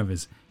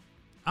 turnovers.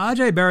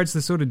 RJ Barrett's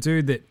the sort of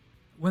dude that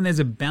when there's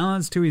a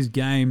balance to his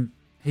game,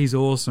 he's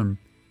awesome.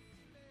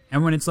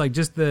 And when it's like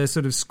just the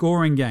sort of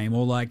scoring game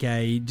or like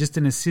just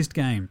an assist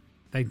game,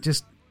 it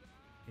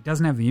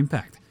doesn't have the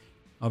impact,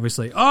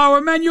 obviously. Oh,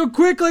 Emmanuel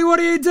Quickley,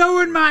 what are you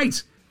doing,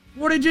 mate?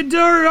 What did you do?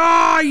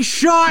 Oh, he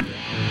shot!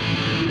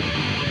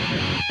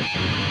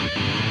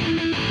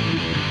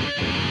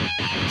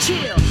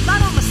 Chill,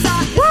 right on the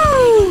side.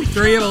 Woo!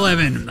 3 of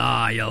 11.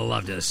 Ah, you'll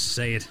love to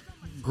see it.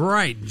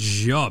 Great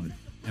job,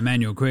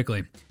 Emmanuel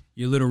Quickley.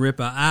 You little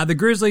ripper. The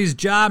Grizzlies,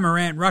 Ja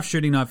Morant, rough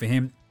shooting night for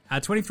him.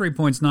 23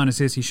 points, 9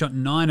 assists. He shot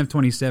 9 of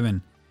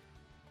 27.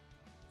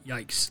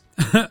 Yikes.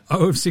 0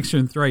 of 6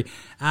 from 3.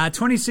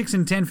 26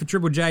 and 10 for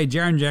Triple J.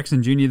 Jaren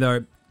Jackson Jr., though.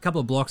 A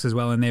couple of blocks as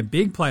well in there.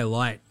 Big play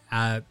light.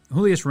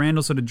 Julius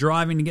Randle sort of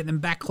driving to get them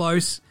back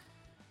close.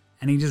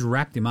 And he just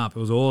wrapped him up. It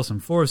was awesome.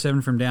 4 of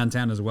 7 from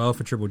downtown as well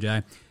for Triple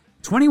J.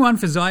 21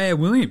 for Zaire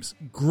Williams.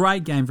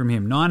 Great game from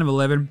him. 9 of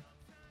 11.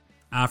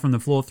 From the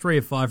floor, 3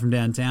 of 5 from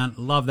downtown.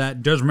 Love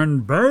that.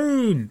 Desmond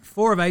Bane,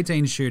 4 of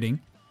 18 shooting,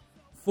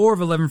 4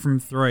 of 11 from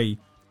 3.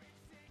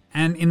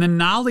 And in the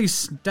gnarly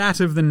stat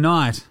of the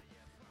night,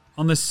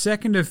 on the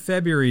 2nd of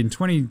February in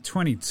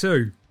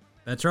 2022,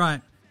 that's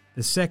right,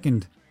 the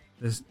 2nd,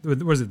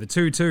 was it the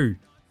 2-2,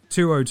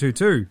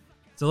 2022?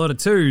 It's a lot of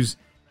 2s.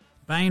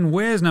 Bane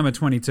wears number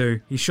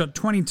 22. He shot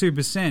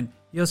 22%.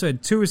 He also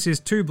had 2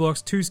 assists, 2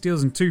 blocks, 2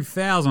 steals, and 2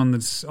 fouls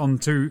on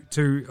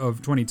 2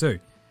 of 22.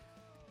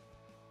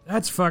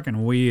 That's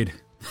fucking weird.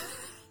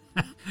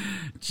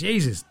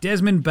 Jesus.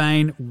 Desmond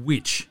Bane,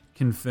 witch.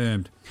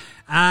 Confirmed.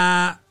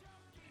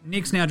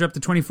 Knicks now dropped to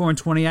 24 and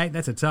 28.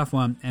 That's a tough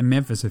one. And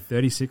Memphis at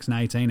 36 and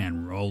 18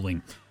 and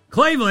rolling.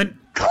 Cleveland.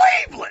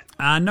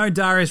 No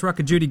Darius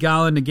Rucker, Judy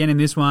Garland again in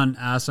this one.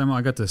 So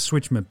I got to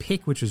switch my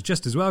pick, which was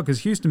just as well because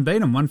Houston beat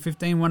them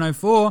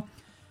 115-104.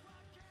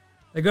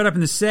 They got up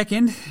in the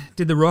second,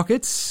 did the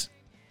Rockets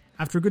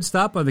after a good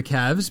start by the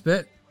Cavs,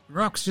 but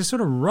Rocks just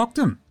sort of rocked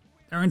them.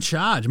 They're in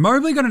charge.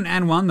 Mobley got an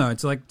and 1 though.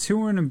 It's like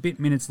 2 and a bit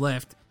minutes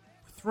left.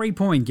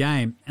 3-point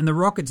game. And the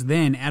Rockets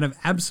then, out of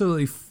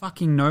absolutely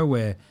fucking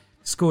nowhere,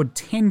 scored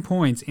 10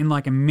 points in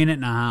like a minute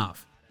and a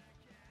half.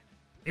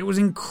 It was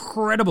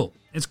incredible.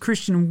 It's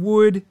Christian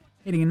Wood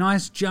hitting a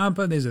nice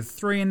jumper. There's a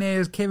 3 in there.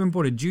 There's Kevin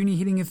Porter Jr.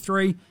 hitting a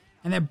 3.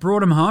 And that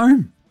brought him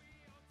home.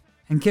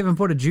 And Kevin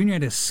Porter Jr.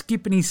 had a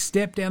skip and he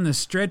step down the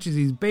stretch as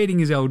he's beating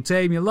his old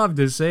team. You love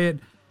to see it.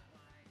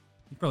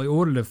 He probably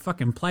ordered a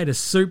fucking plate of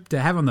soup to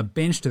have on the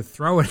bench to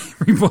throw at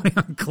everybody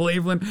on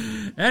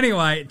Cleveland.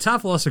 Anyway,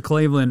 tough loss of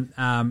Cleveland.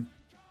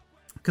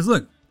 Because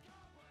look,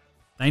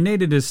 they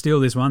needed to steal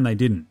this one. They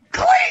didn't.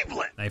 Cleveland!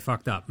 Cleveland! They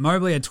fucked up.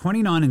 Mobley had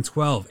 29 and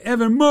 12.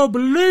 Evan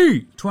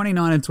Mobley!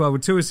 29 and 12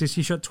 with 2 assists.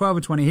 He shot 12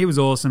 of 20. He was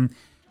awesome.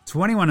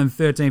 21 and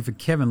 13 for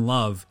Kevin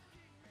Love.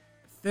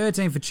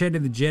 13 for Cheddar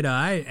the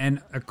Giddey.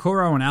 And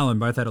Okoro and Allen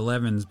both had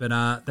 11s.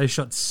 But they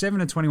shot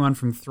 7 of 21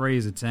 from 3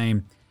 as a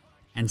team.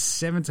 And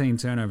 17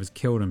 turnovers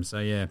killed them. So,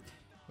 yeah.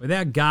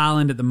 Without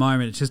Garland at the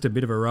moment, it's just a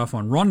bit of a rough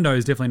one.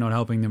 Rondo's definitely not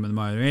helping them at the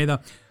moment either.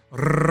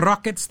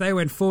 Rockets, they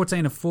went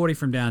 14 of 40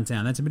 from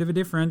downtown. That's a bit of a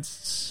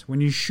difference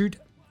when you shoot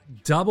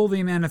double the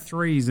amount of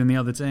threes in the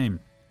other team.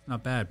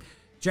 Not bad.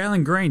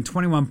 Jalen Green,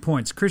 21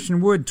 points.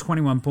 Christian Wood,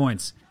 21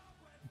 points.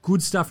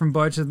 Good stuff from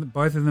both of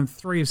them.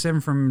 3 of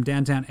 7 from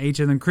downtown each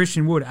of them.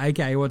 Christian Wood,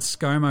 a.k.a. what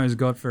ScoMo's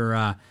got for,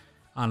 I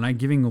don't know,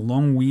 giving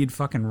long, weird,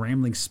 fucking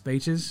rambling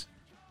speeches.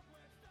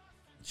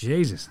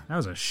 Jesus, that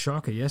was a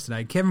shocker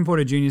yesterday. Kevin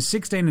Porter Jr.,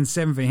 16 and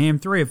 7 for him.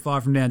 3 of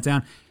 5 from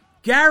downtown.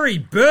 Gary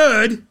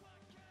Bird!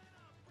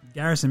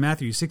 Garrison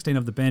Matthews, 16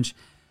 off the bench.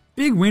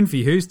 Big win for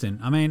Houston.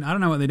 I mean, I don't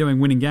know what they're doing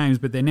winning games,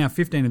 but they're now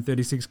 15 and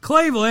 36.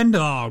 Cleveland,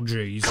 oh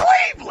jeez.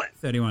 Cleveland!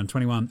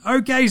 31-21.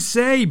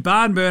 OKC,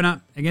 barn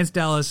burner against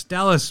Dallas.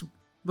 Dallas,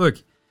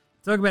 look,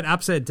 talk about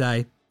upset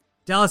day.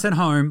 Dallas at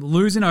home,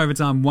 lose in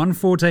overtime,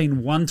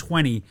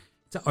 114-120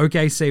 to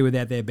OKC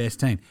without their best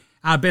team.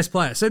 Best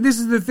player. So this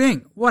is the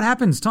thing. What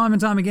happens time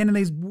and time again in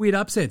these weird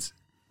upsets?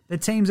 The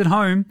team's at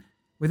home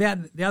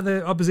without the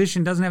other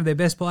opposition doesn't have their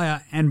best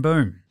player, and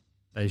boom,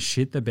 they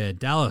shit the bed.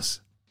 Dallas,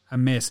 a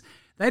mess.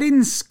 They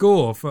didn't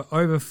score for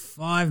over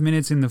 5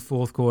 minutes in the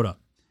fourth quarter.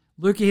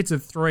 Luka hits a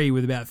 3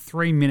 with about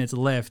 3 minutes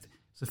left.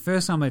 It's the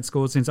first time they'd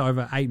scored since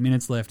over 8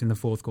 minutes left in the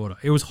fourth quarter.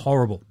 It was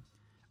horrible.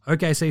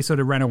 OKC sort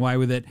of ran away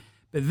with it,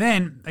 but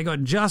then they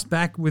got just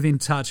back within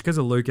touch because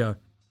of Luka.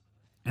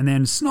 And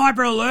then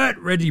sniper alert,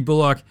 Reggie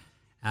Bullock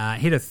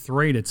hit a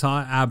 3 to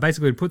tie,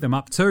 basically put them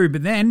up 2,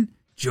 but then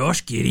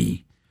Josh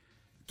Giddey.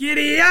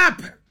 Giddy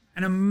up!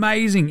 An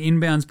amazing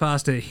inbounds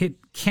pass to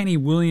hit Kenny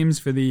Williams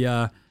for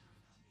the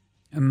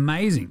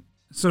amazing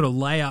sort of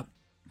layup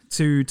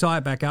to tie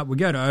it back up. We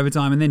go to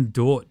overtime, and then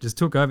Dort just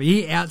took over.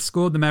 He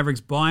outscored the Mavericks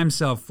by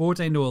himself,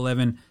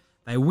 14-11.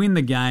 They win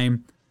the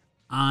game.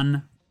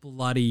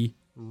 Unbloody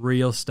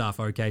real stuff,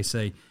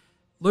 OKC.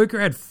 Luka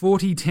had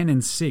 40, 10,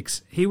 and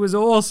 6. He was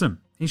awesome.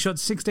 He shot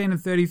 16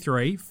 of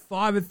 33,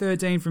 5 of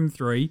 13 from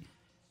 3.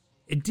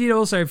 It did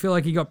also feel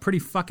like he got pretty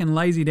fucking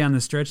lazy down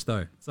the stretch,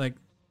 though. It's like,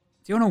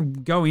 do you want to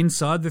go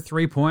inside the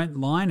 3-point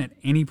line at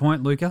any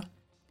point, Luka?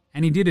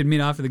 And he did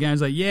admit after the game,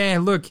 he's like, yeah,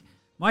 look,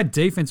 my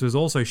defense was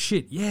also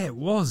shit. Yeah, it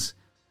was.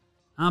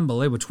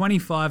 Unbelievable. 20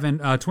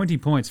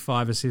 points,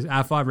 5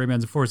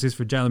 rebounds, and 4 assists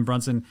for Jalen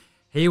Brunson.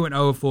 He went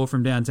 0-4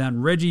 from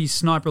downtown. Reggie,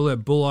 sniper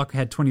alert, Bullock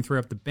had 23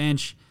 off the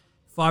bench.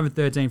 5 of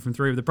 13 from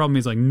 3. But the problem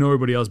is, like,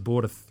 nobody else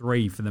bought a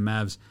 3 for the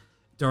Mavs.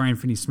 Dorian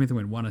Finney-Smith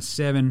went 1 of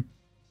 7.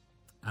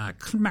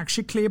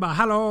 Maxi Kleber,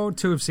 hello,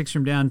 2 of 6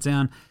 from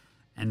downtown.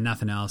 And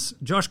nothing else.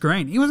 Josh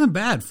Green, he wasn't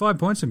bad. 5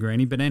 points from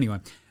Greeny, but anyway.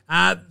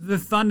 The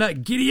Thunder,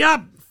 giddy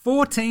up.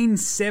 14,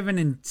 7,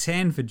 and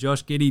 10 for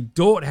Josh Giddey.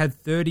 Dort had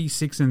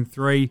 36 and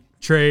 3.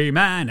 Trey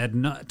Mann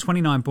had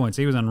 29 points.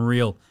 He was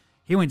unreal.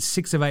 He went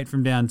 6 of 8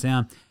 from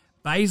downtown.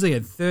 Baisley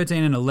had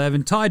 13 and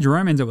 11. Ty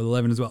Jerome ends up with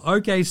 11 as well.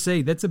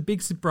 OKC, that's a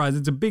big surprise.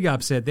 It's a big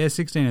upset. They're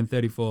 16 and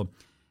 34.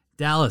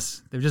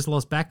 Dallas, they've just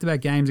lost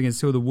back-to-back games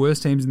against 2 of the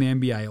worst teams in the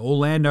NBA,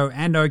 Orlando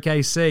and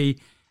OKC,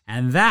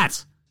 and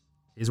that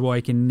is why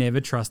you can never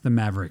trust the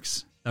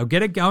Mavericks. They'll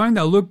get it going,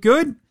 they'll look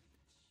good,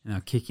 and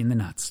they'll kick you in the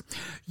nuts.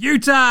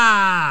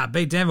 Utah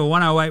beat Denver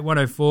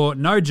 108-104.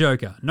 No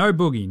Joker, no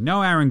Boogie,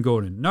 no Aaron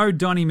Gordon, no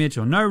Donnie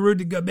Mitchell, no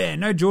Rudy Gobert,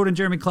 no Jordan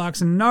Jeremy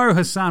Clarkson, no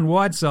Hassan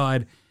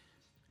Whiteside.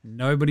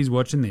 Nobody's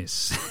watching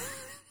this.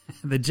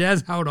 The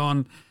Jazz held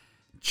on.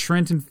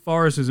 Trenton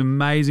Forrest was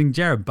amazing.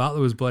 Jared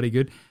Butler was bloody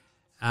good.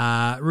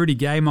 Rudy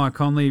Gay, Mike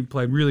Conley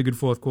played really good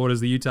fourth quarters.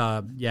 The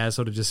Utah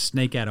sort of just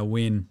sneak out a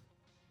win.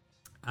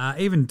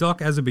 Even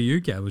Doc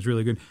Azubuike was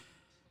really good.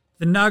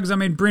 The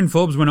Nugs, Bryn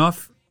Forbes went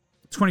off.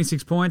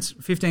 26 points,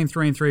 15,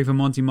 3, and 3 for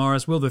Monty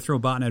Morris. Will the Thrill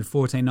Barton had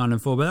 14, 9, and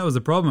 4. But that was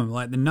the problem.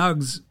 Like, the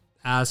Nugs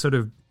sort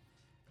of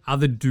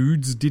other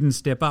dudes didn't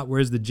step up,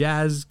 whereas the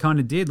Jazz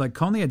kind of did. Like,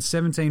 Conley had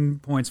 17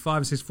 points,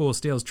 5 assists, 4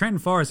 steals. Trenton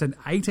Forrest had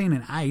 18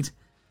 and 8.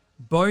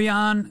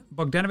 Bojan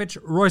Bogdanovic,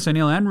 Royce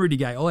O'Neal, and Rudy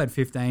Gay all had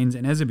 15s,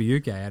 and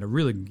Azubuike had a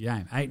really good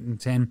game, 8 and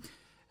 10.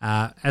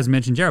 As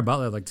mentioned, Jared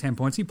Butler had like 10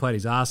 points. He played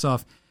his ass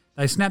off.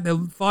 They snapped their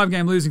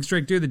 5-game losing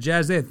streak to the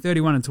Jazz there,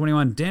 31 and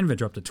 21. Denver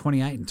dropped to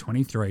 28 and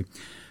 23.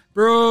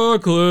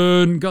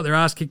 Brooklyn got their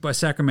ass kicked by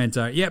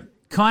Sacramento. Yep,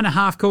 kind of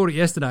half called it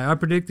yesterday. I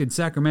predicted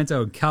Sacramento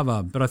would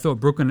cover, but I thought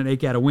Brooklyn would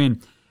eke out a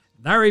win.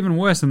 They were even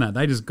worse than that.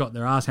 They just got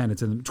their ass handed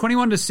to them.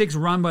 21-6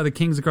 run by the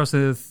Kings across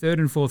the third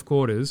and fourth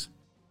quarters.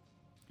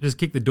 Just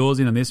kicked the doors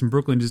in on this, and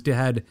Brooklyn just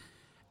had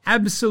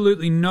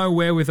absolutely no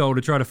wherewithal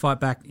to try to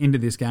fight back into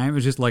this game. It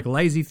was just like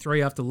lazy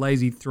 3 after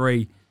lazy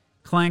 3.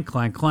 Clank,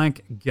 clank,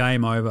 clank,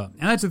 game over.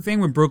 And that's the thing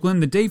with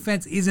Brooklyn. The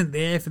defense isn't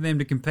there for them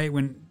to compete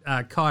when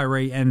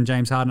Kyrie and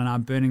James Harden are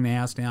burning their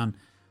house down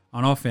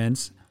on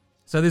offense.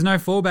 So there's no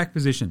fallback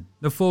position.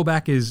 The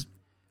fallback is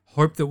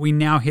hope that we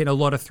now hit a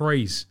lot of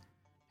threes.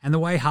 And the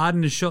way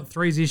Harden has shot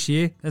threes this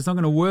year, that's not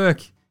going to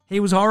work. He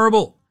was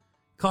horrible.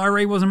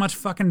 Kyrie wasn't much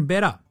fucking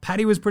better.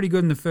 Patty was pretty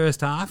good in the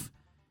first half.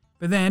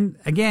 But then,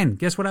 again,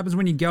 guess what happens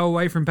when you go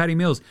away from Patty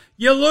Mills?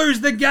 You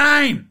lose the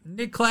game!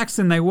 Nick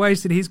Claxton, they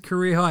wasted his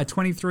career high,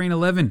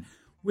 23-11,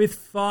 with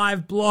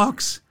 5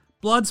 blocks.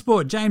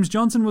 Bloodsport, James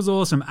Johnson was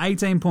awesome,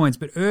 18 points,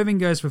 but Irving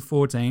goes for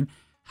 14.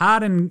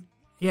 Harden,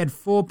 he had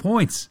 4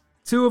 points,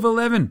 2 of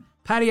 11.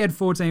 Patty had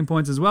 14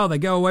 points as well. They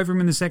go away from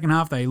him in the second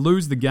half. They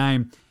lose the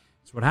game.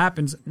 That's what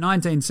happens.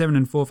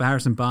 19-7-4 for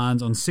Harrison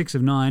Barnes on 6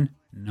 of 9.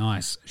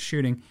 Nice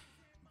shooting.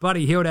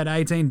 Buddy Hield had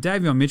 18.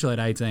 Davion Mitchell had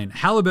 18.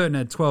 Halliburton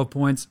had 12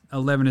 points,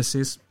 11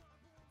 assists.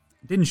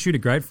 Didn't shoot it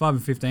great, 5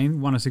 of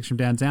 15, 1 of 6 from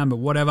downtown, but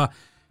whatever.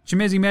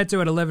 Chimezie Metu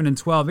had 11 and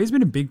 12. He's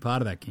been a big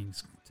part of that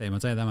Kings team, I'll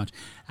tell you that much.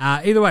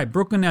 Either way,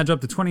 Brooklyn now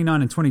dropped to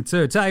 29 and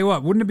 22. Tell you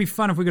what, wouldn't it be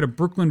fun if we got a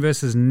Brooklyn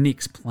versus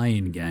Knicks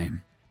play-in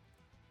game?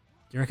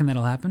 Do you reckon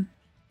that'll happen?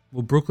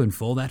 Will Brooklyn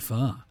fall that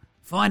far?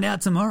 Find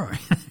out tomorrow.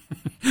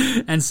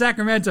 And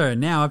Sacramento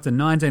now up to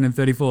 19 and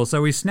 34.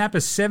 So we snap a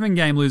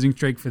 7-game losing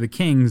streak for the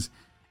Kings,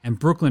 and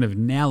Brooklyn have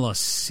now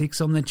lost 6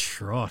 on the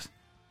trot.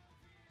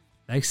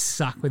 They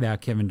suck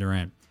without Kevin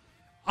Durant.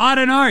 I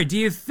don't know. Do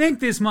you think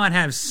this might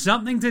have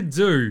something to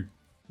do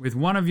with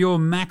one of your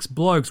max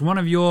blokes, one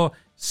of your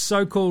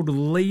so-called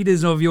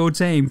leaders of your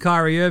team,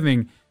 Kyrie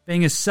Irving,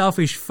 being a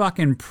selfish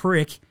fucking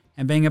prick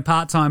and being a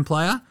part-time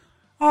player?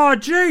 Oh,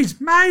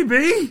 geez,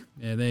 maybe.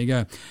 Yeah, there you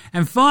go.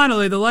 And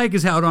finally, the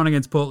Lakers held on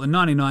against Portland,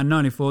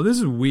 99-94. This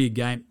is a weird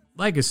game.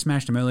 Lakers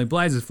smashed them early.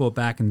 Blazers fought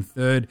back in the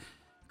third.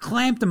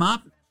 Clamped them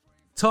up.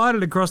 Tied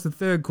it across the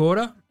third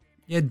quarter.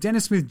 Yeah,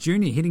 Dennis Smith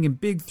Jr. hitting a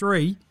big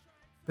 3.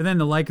 But then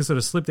the Lakers sort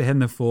of slipped ahead in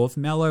the fourth.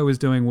 Melo was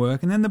doing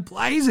work. And then the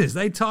Blazers,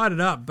 they tied it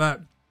up.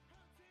 But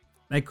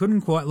they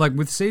couldn't quite, like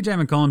with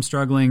CJ McCollum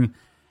struggling,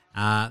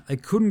 they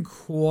couldn't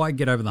quite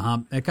get over the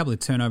hump. A couple of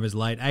turnovers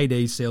late.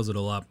 AD seals it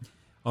all up.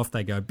 Off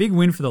they go. Big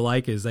win for the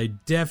Lakers. They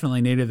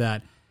definitely needed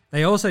that.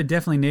 They also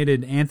definitely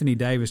needed Anthony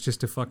Davis just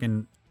to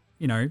fucking,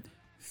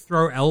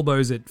 throw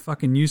elbows at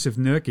fucking Yusuf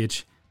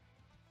Nurkic.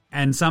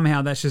 And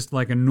somehow that's just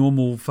like a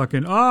normal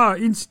fucking,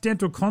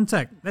 incidental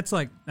contact. That's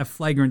like a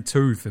flagrant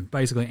 2 for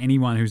basically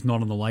anyone who's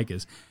not on the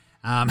Lakers.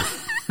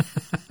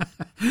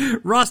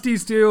 Rusty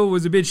Steele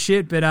was a bit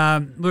shit, but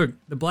look,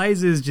 the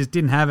Blazers just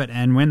didn't have it.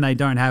 And when they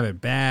don't have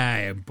it,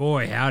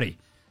 boy, howdy,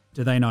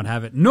 do they not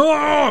have it.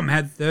 Norm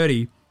had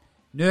 30.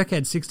 Nurk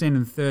had 16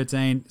 and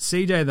 13.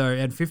 CJ, though,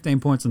 had 15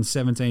 points on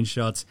 17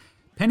 shots.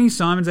 Penny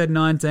Simons had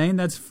 19.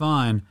 That's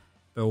fine.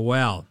 But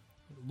wow.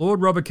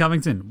 Lord Robert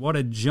Covington, what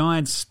a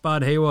giant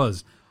spud he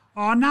was.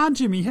 Oh, no,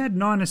 Jimmy, he had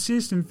 9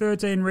 assists and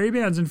 13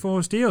 rebounds and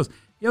 4 steals.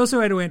 He also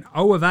had to went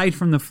 0 of 8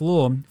 from the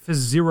floor for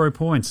 0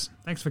 points.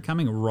 Thanks for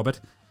coming, Robert.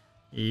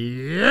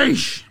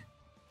 Yeesh.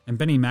 And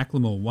Benny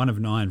McLemore, 1 of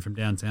 9 from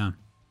downtown.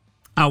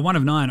 1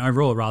 of 9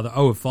 overall, rather.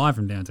 0 of 5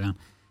 from downtown.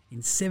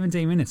 In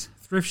 17 minutes.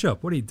 Thrift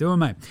shop, what are you doing,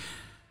 mate?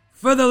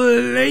 For the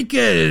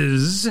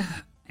Lakers,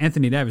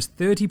 Anthony Davis,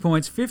 30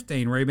 points,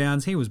 15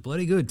 rebounds. He was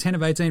bloody good. 10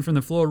 of 18 from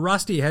the floor.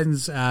 Rusty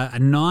has a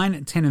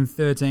 9, 10, and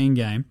 13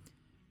 game.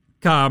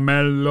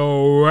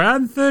 Carmelo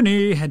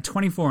Anthony had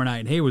 24 and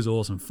 8. He was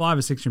awesome. 5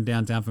 of 6 from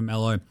downtown from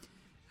Melo.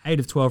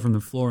 8 of 12 from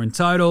the floor in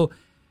total.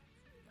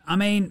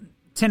 10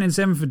 and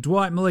 7 for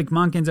Dwight. Malik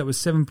Monk ends up with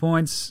 7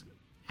 points.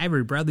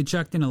 Avery Bradley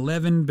chucked in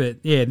 11. But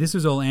yeah, this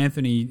was all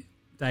Anthony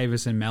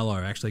Davis and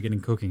Melo actually getting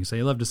cooking. So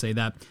you love to see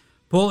that.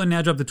 Portland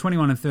now dropped to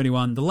 21 and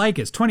 31. The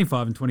Lakers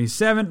 25 and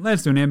 27.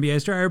 Let's do an NBA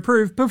Australia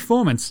approved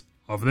performance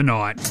of the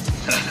night.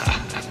 That's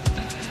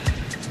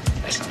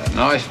not a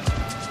knife.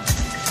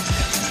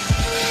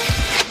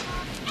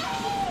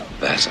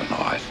 That's a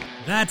knife.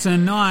 That's a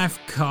knife,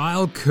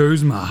 Kyle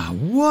Kuzma.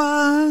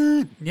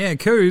 What? Yeah,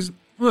 Kuz.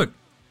 Look,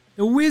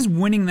 the Wiz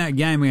winning that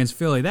game against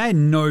Philly, they had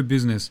no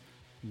business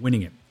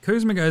winning it.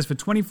 Kuzma goes for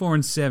 24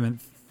 and 7.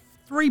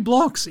 3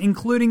 blocks,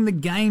 including the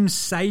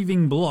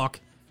game-saving block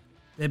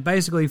that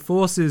basically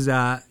forces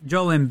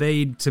Joel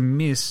Embiid to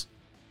miss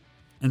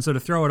and sort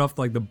of throw it off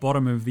like the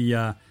bottom of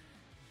the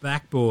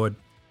backboard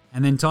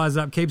and then ties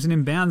it up, keeps it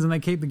in bounds, and they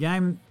keep the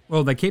game.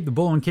 Well, they keep the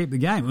ball and keep the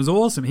game. It was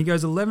awesome. He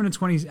goes 11 of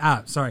 20.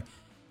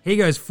 He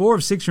goes 4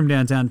 of 6 from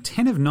downtown,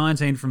 10 of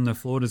 19 from the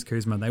floor to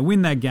Kuzma. They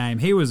win that game.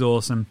 He was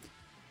awesome.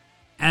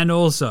 And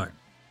also,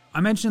 I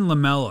mentioned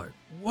LaMelo.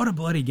 What a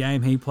bloody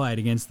game he played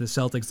against the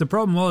Celtics. The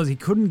problem was he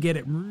couldn't get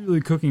it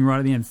really cooking right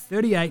at the end.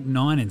 38,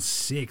 9, and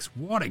 6.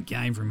 What a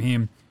game from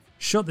him.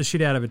 Shot the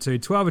shit out of it too.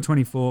 12 of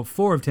 24,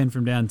 4 of 10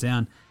 from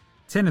downtown,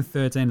 10 of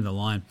 13 to the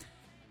line.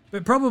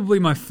 But probably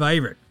my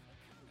favourite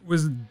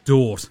was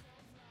Dort.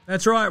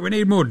 That's right, we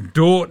need more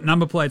Dort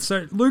number plates.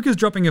 So Luka's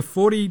dropping a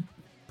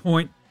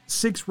 40-point,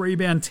 6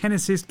 rebound, 10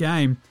 assist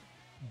game.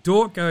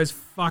 Dort goes,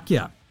 fuck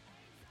yeah.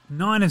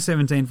 9 of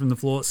 17 from the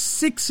floor,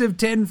 6 of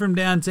 10 from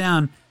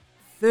downtown,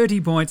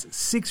 30 points,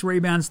 6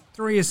 rebounds,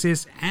 3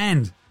 assists,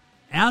 and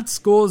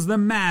outscores the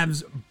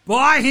Mavs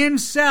by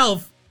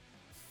himself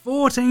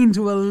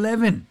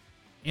 14-11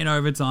 in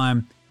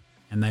overtime,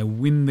 and they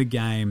win the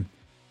game.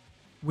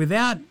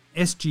 Without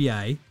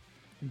SGA,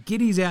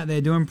 Giddey's out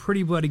there doing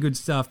pretty bloody good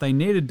stuff. They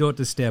needed Dort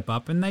to step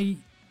up, and they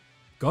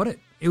got it.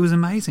 It was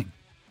amazing.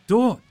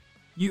 Dort,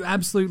 you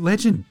absolute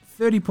legend.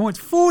 30 points,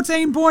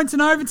 14 points in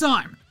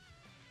overtime.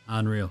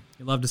 Unreal.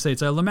 You love to see it.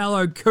 So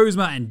LaMelo,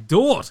 Kuzma, and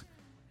Dort.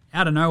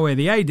 Out of nowhere,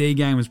 the AD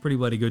game was pretty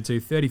bloody good too.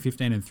 30,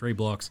 15, and 3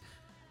 blocks.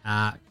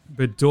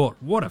 But Dort,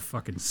 what a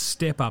fucking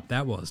step up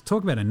that was.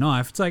 Talk about a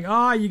knife. It's like,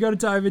 you got it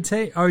to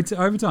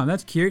overtime.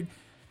 That's cute.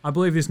 I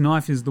believe this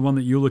knife is the one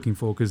that you're looking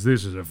for because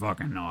this is a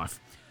fucking knife.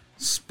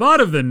 Spud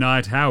of the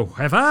night,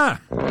 however.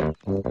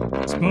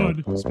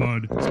 Spud.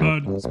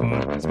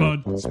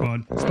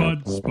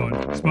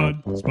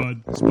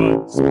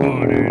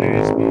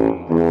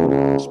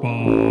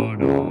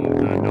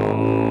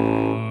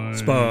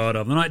 Spud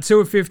of the night. 2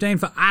 of 15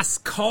 for Ice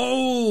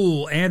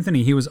Cold.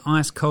 Anthony, he was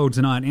ice cold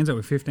tonight. Ends up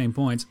with 15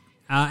 points.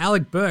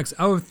 Alec Burks,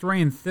 0 of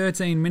 3 in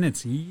 13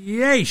 minutes.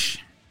 Yeesh.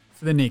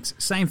 For the Knicks.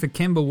 Same for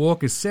Kemba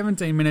Walker,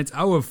 17 minutes,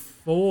 0 of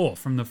 4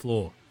 from the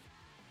floor.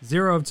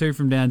 0 of 2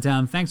 from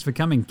downtown. Thanks for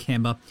coming,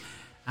 Kemba.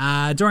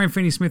 Dorian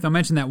Finney-Smith, I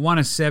mentioned that 1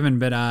 of 7,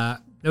 but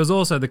there was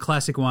also the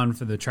classic one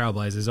for the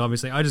Trailblazers,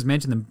 obviously. I just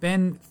mentioned them.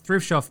 Ben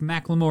Thriftshoff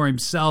McLemore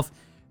himself,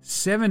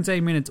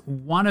 17 minutes,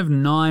 1 of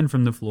 9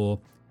 from the floor,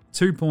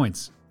 2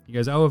 points. He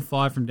goes 0 of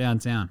 5 from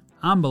downtown.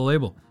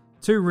 Unbelievable.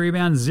 2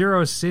 rebounds,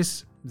 0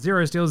 assists,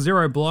 0 steals,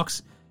 0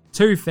 blocks,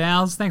 2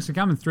 fouls. Thanks for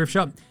coming,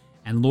 Thriftshop.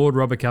 And Lord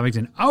Robert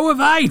Covington, 0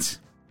 of 8.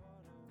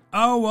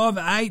 0 of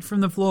 8 from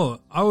the floor.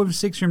 0 of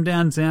 6 from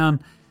downtown.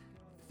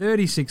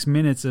 36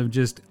 minutes of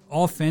just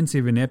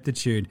offensive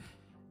ineptitude.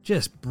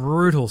 Just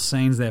brutal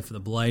scenes there for the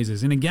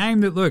Blazers. In a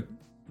game that, look,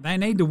 they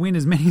need to win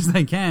as many as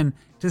they can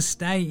to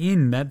stay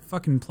in that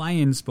fucking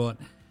play-in spot.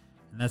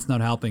 And that's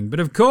not helping.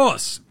 But of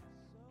course,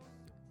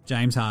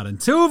 James Harden,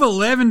 2 of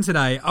 11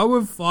 today. 0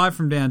 of 5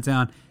 from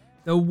downtown.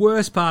 The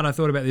worst part I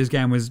thought about this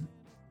game was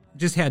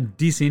just how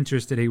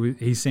disinterested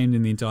he seemed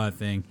in the entire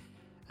thing.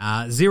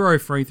 0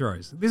 free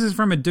throws. This is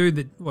from a dude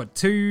that,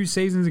 2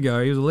 seasons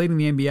ago, he was leading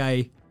the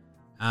NBA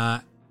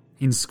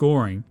in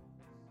scoring.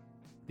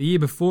 The year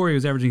before, he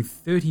was averaging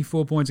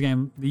 34 points a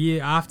game. The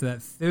year after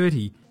that, 30.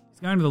 He's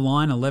going to the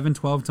line 11,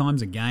 12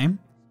 times a game.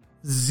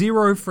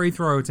 0 free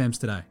throw attempts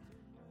today.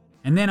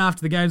 And then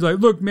after the game, he's like,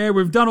 look, man,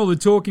 we've done all the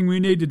talking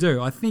we need to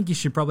do. I think you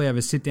should probably have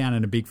a sit down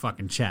and a big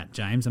fucking chat,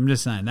 James. I'm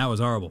just saying, that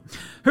was horrible.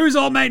 Who's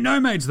old mate, no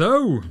mates,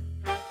 though?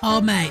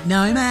 Old mate,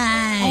 no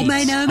mates. Old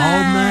mate, no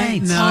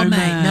mates. Old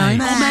mate, no Old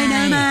mate,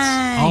 no mates.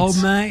 mates.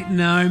 Old mate,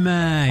 no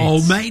mates.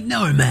 Old mate,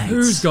 no mates.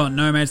 Who's got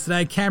no mates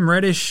today? Cam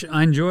Reddish.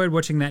 I enjoyed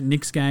watching that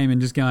Knicks game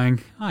and just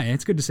going, oh yeah,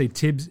 it's good to see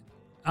Tibbs.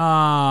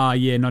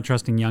 Not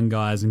trusting young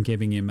guys and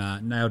keeping him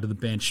nailed to the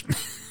bench.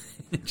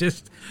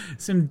 Just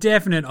some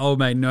definite old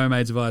mate, no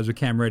mates vibes with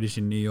Cam Reddish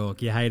in New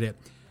York. You hate it.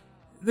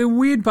 The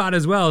weird part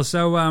as well,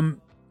 so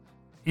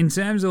in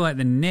terms of like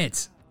the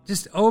Nets,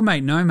 just old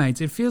mate, no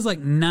mates, it feels like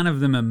none of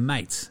them are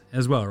mates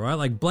as well, right?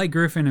 Like Blake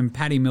Griffin and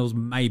Patty Mills,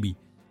 maybe.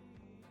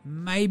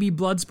 Maybe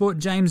Bloodsport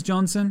James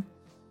Johnson.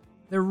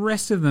 The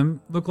rest of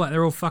them look like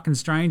they're all fucking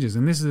strangers,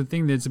 and this is the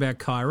thing that's about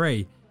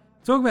Kyrie.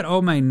 Talk about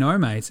old mate, no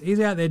mates. He's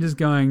out there just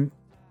going,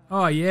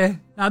 oh yeah,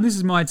 this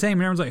is my team.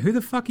 And everyone's like, who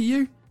the fuck are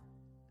you?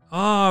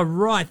 Oh,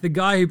 right, the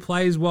guy who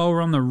plays while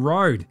we're on the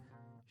road.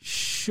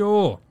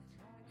 Sure.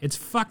 It's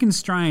fucking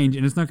strange,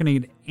 and it's not going to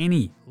get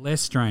any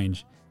less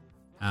strange.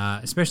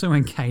 Especially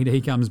when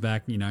KD comes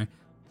back,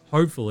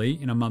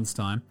 hopefully in a month's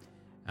time.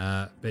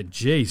 But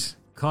jeez,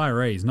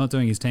 Kyrie's not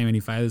doing his team any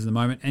favours at the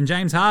moment. And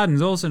James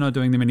Harden's also not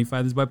doing them any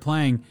favours by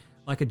playing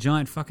like a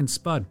giant fucking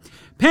spud.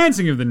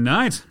 Pantsing of the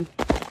night.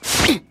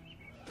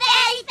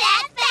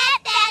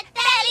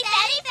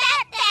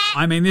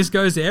 I mean, this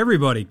goes to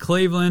everybody.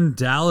 Cleveland,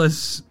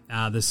 Dallas,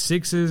 the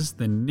Sixers,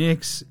 the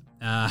Knicks,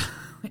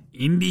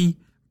 Indy,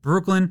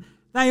 Brooklyn.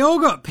 They all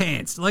got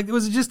pantsed. Like, it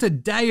was just a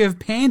day of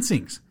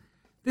pantsings.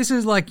 This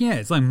is like,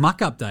 it's like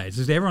muck-up day. It's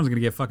just everyone's going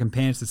to get fucking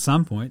pantsed at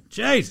some point.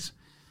 Jeez.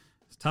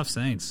 It's tough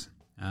scenes.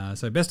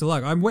 So best of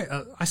luck.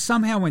 I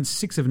somehow went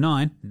 6 of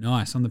 9.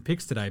 Nice on the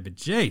picks today, but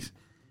jeez.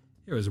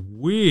 It was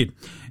weird.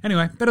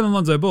 Anyway, better than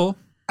Lonzo Ball.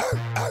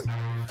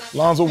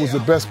 Lonzo was the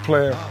best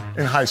player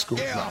in high school.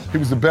 He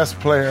was the best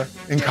player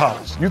in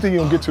college. You think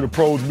he'll get to the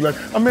pros and be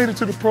like, I made it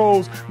to the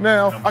pros,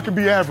 now I can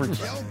be average.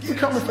 He's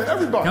coming for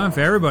everybody. Coming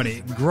for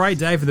everybody. Great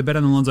day for the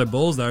better than Lonzo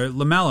Balls, though.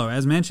 LaMelo,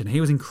 as mentioned,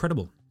 he was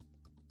incredible.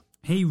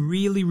 He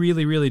really,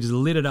 really, really just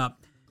lit it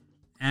up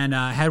and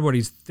had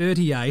he's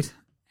 38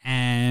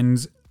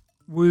 and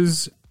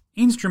was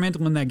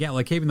instrumental in that game,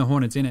 like keeping the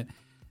Hornets in it.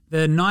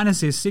 The 9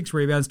 assists, 6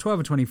 rebounds, 12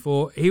 of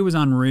 24. He was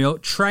unreal.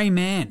 Trey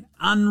Mann,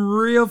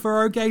 unreal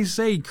for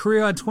OKC.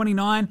 Career high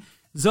 29.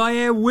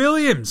 Zaire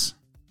Williams,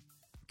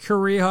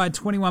 career high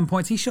 21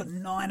 points. He shot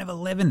 9 of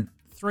 11,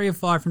 3 of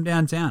 5 from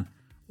downtown.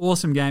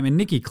 Awesome game. And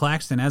Nicky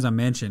Claxton, as I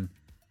mentioned,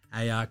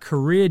 a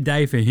career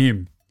day for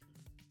him.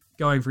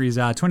 Going for his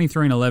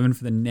 23 and 11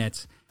 for the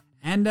Nets.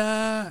 And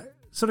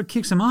sort of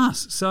kick some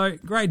ass. So,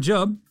 great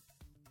job.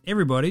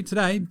 Everybody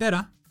today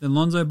better than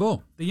Lonzo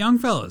Ball. The young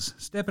fellas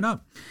stepping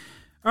up.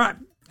 All right,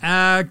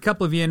 a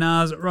couple of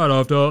VNRs right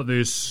after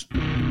this.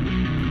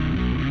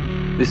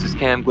 This is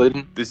Cam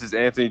Glidden. This is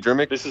Anthony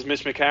Drimmick. This is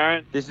Mitch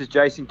McCarron. This is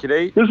Jason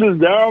Giddey. This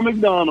is Darryl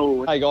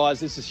McDonald. Hey guys,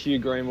 this is Hugh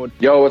Greenwood.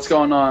 Yo, what's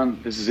going on?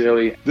 This is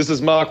Illy. This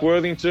is Mark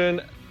Worthington,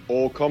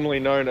 or commonly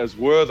known as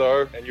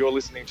Wortho, and you're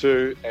listening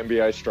to NBA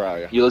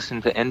Australia. You're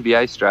listening to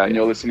NBA Australia. And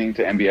you're listening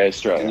to NBA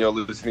Australia. And you're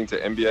listening to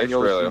NBA And you're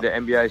listening Australia.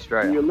 to NBA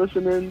Australia. And you're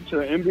listening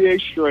to NBA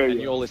Australia.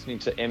 And you're listening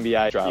to NBA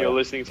Australia. You're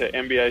listening to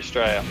NBA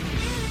Australia.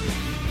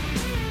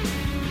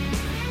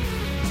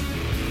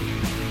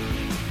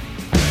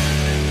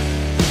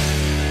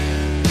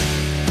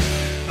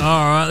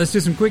 All right, let's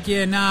do some quick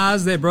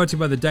yeah-nahs. They're brought to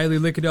you by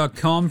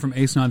thedailyliquor.com from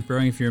East Ninth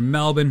Brewing. If you're in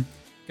Melbourne,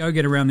 go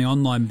get around the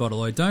online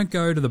bottle-o. Don't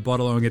go to the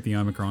bottle-o and get the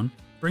Omicron.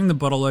 Bring the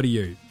bottle-o to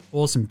you.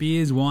 Awesome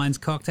beers, wines,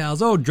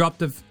 cocktails, all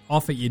dropped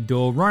off at your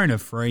door, Rona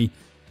free.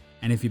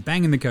 And if you're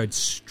banging the code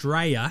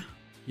STRAYA,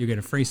 you'll get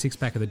a free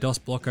six-pack of the Dos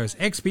Blocos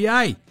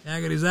XPA. How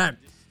good is that?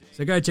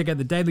 So go check out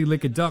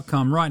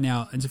thedailyliquor.com right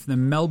now. It's for the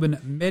Melbourne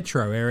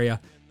metro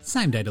area.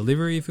 Same-day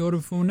delivery if you order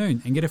before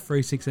noon, and get a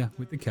free sixer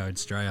with the code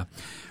STRAYA.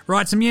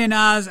 Right, some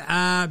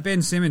yeah-nahs.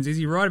 Ben Simmons, is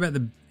he right about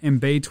the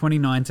Embiid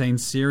 2019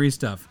 series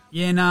stuff?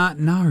 Yeah, nah,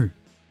 no.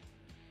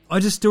 I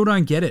just still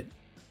don't get it.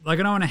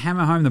 Like, I don't want to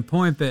hammer home the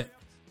point, but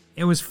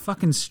it was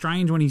fucking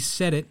strange when he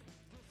said it,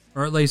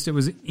 or at least it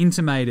was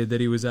intimated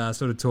that he was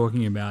sort of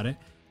talking about it,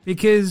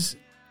 because,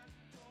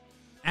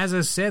 as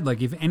I said, like,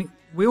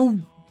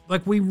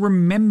 we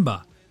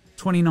remember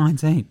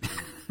 2019,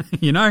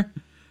 you know?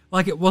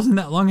 Like, it wasn't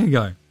that long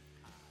ago.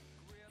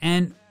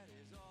 And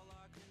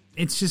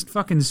it's just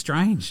fucking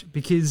strange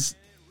because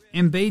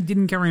Embiid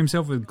didn't carry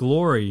himself with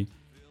glory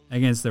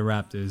against the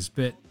Raptors,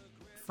 but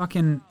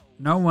fucking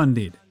no one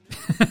did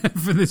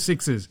for the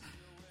Sixers.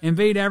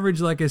 Embiid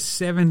averaged like a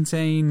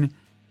 17,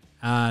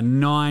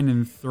 9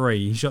 and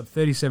 3. He shot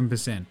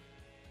 37%.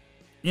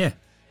 Yeah.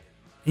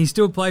 He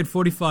still played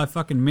 45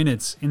 fucking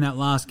minutes in that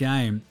last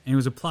game, and he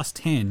was a plus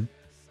 10,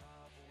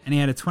 and he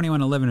had a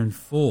 21, 11 and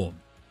 4.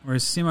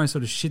 Whereas Simo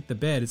sort of shit the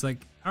bed. It's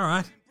like, all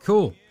right,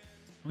 cool.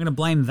 I'm going to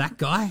blame that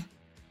guy?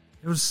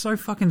 It was so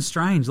fucking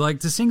strange. Like,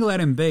 to single out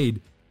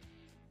Embiid,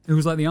 who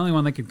was like the only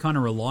one they could kind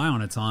of rely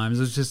on at times,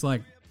 it was just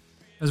like,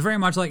 it was very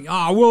much like,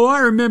 oh, well,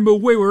 I remember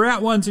we were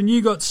out once and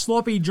you got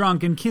sloppy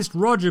drunk and kissed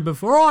Roger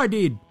before I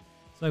did.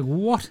 It's like,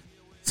 what?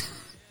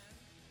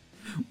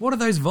 What are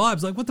those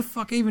vibes? Like, what the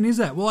fuck even is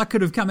that? Well, I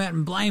could have come out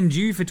and blamed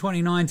you for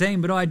 2019,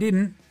 but I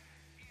didn't.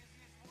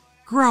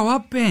 Grow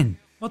up, Ben.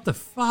 What the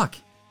fuck?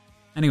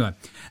 Anyway,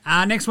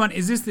 next one.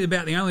 Is this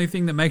about the only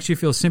thing that makes you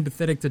feel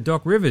sympathetic to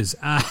Doc Rivers?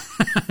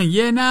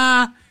 Yeah,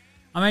 nah.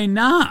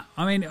 Nah.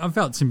 I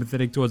felt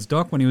sympathetic towards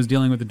Doc when he was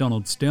dealing with the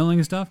Donald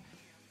Sterling stuff.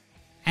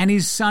 And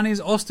his son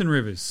is Austin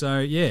Rivers.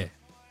 So, yeah.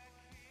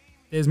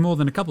 There's more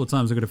than a couple of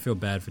times I've got to feel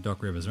bad for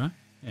Doc Rivers, right?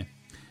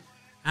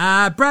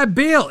 Yeah. Brad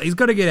Beal. He's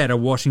got to get out of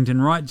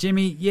Washington, right,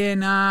 Jimmy? Yeah,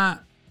 nah.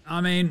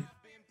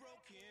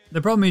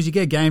 The problem is you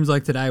get games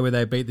like today where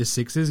they beat the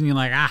Sixers and you're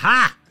like,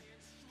 aha!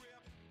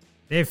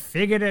 They've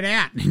figured it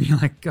out. And you're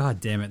like,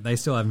 God damn it, they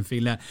still haven't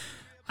figured it out.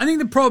 I think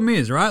the problem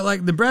is, right,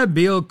 like the Brad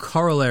Beal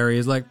corollary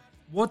is like,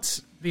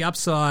 what's the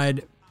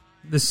upside,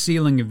 the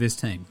ceiling of this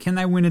team? Can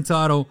they win a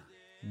title?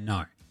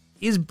 No.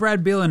 Is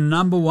Brad Beal a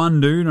number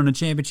one dude on a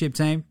championship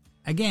team?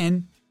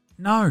 Again,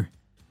 no.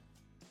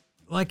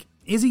 Like,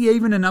 is he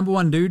even a number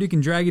one dude who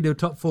can drag you to a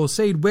top 4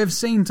 seed? We've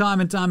seen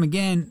time and time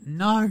again,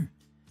 no.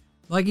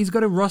 Like, he's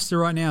got a roster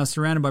right now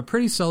surrounded by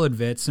pretty solid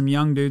vets, some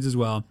young dudes as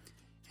well.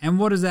 And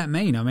what does that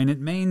mean? It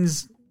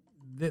means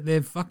that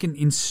they're fucking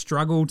in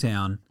struggle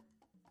town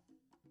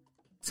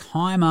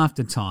time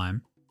after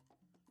time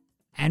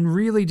and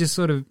really just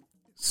sort of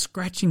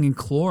scratching and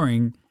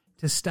clawing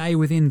to stay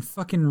within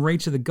fucking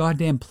reach of the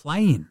goddamn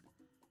play-in.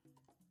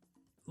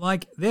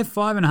 Like, they're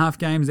 5.5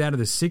 games out of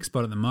the 6th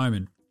spot at the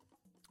moment.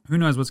 Who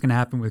knows what's going to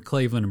happen with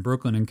Cleveland and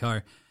Brooklyn and co.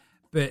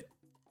 But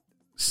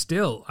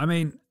still,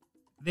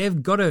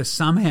 they've got to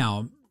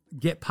somehow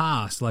get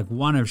past like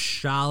one of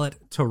Charlotte,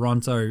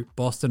 Toronto,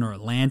 Boston, or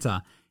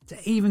Atlanta to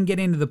even get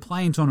into the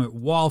play-in tournament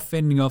while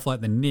fending off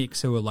like the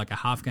Knicks, who are like a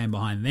half game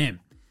behind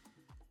them.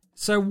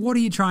 So what are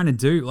you trying to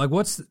do? Like,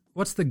 what's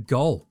the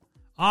goal?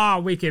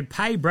 We could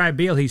pay Brad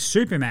Beal his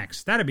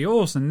supermax. That'd be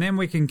awesome. Then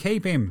we can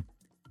keep him.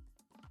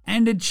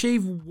 And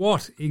achieve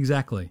what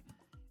exactly?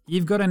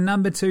 You've got a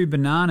number 2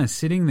 banana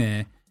sitting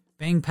there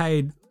being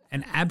paid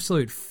an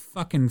absolute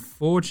fucking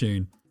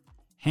fortune,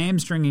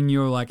 hamstringing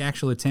your like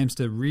actual attempts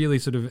to really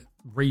sort of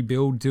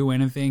rebuild, do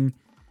anything.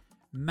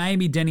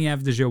 Maybe Denny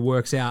Avdija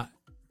works out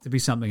to be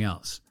something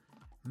else.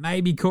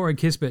 Maybe Corey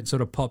Kispert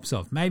sort of pops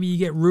off. Maybe you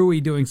get Rui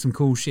doing some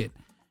cool shit.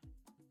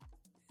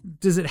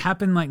 Does it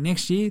happen like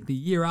next year, the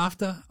year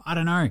after? I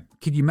don't know.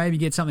 Could you maybe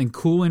get something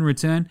cool in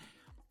return?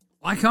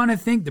 I kind of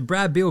think the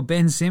Brad Beal,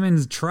 Ben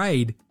Simmons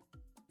trade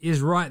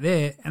is right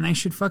there and they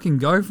should fucking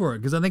go for it.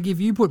 Because I think if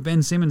you put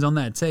Ben Simmons on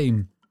that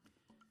team,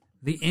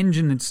 the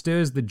engine that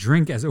stirs the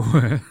drink, as it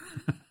were,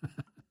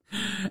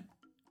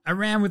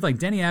 around with like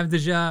Denny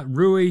Avdija,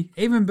 Rui,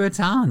 even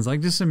Bertans,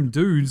 like just some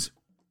dudes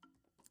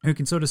who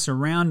can sort of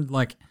surround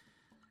like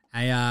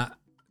a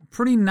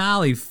pretty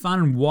gnarly,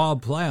 fun,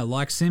 wild player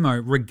like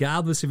Simo,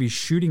 regardless of his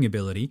shooting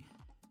ability.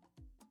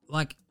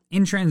 like,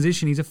 in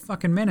transition, he's a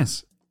fucking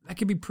menace. That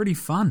could be pretty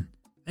fun.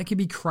 That could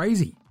be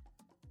crazy.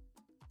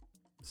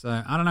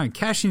 So, I don't know.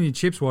 Cash in your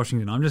chips,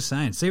 Washington. I'm just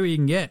saying. See what you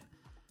can get.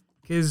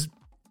 Because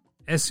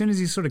as soon as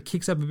he sort of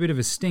kicks up a bit of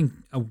a stink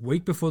a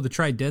week before the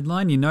trade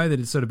deadline, you know that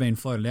it's sort of been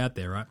floated out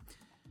there, right?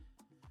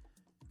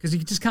 Because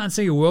you just can't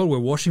see a world where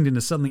Washington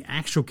are suddenly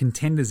actual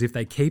contenders if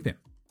they keep him.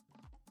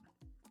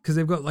 Because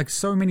they've got, like,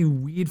 so many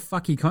weird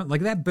fucky...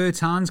 like, that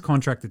Bertans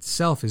contract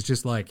itself is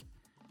just, like...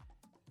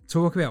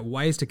 Talk about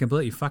ways to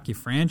completely fuck your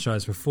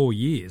franchise for 4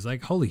 years.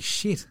 Like, holy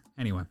shit.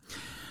 Anyway.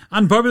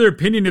 Unpopular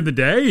opinion of the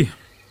day.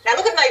 Now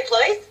look at me,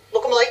 please.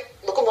 Look at me.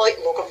 Look at me.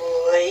 Look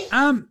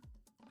at me.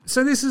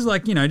 So this is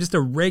like, just a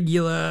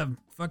regular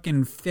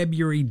fucking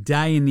February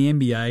day in the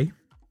NBA.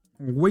 A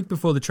week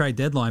before the trade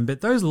deadline.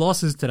 But those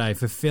losses today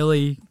for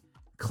Philly,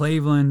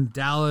 Cleveland,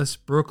 Dallas,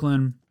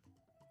 Brooklyn,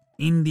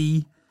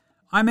 Indy.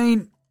 I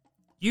mean,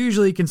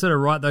 usually you can sort of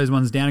write those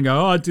ones down and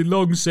go, oh, it's a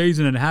long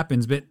season, it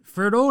happens. But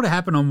for it all to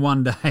happen on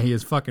one day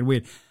is fucking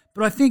weird.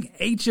 But I think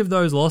each of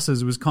those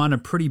losses was kind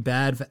of pretty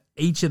bad for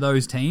each of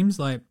those teams.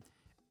 Like,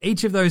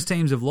 each of those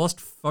teams have lost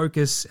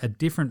focus at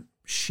different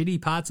shitty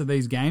parts of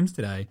these games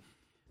today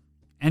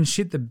and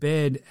shit the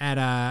bed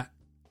at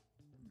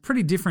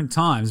pretty different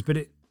times, but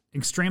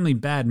extremely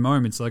bad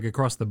moments, like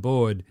across the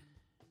board,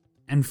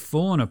 and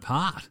fallen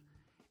apart.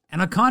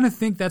 And I kind of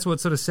think that's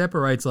what sort of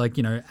separates, like,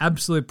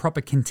 absolute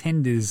proper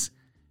contenders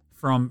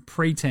from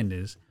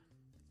pretenders.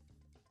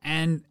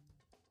 And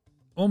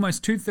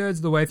almost 2/3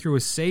 of the way through a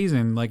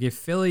season, like if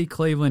Philly,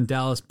 Cleveland,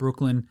 Dallas,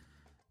 Brooklyn,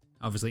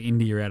 obviously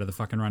Indy are out of the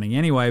fucking running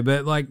anyway,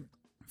 but like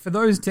for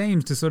those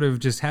teams to sort of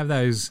just have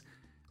those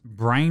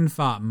brain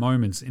fart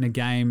moments in a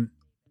game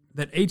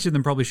that each of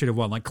them probably should have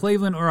won. Like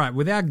Cleveland, all right,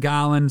 without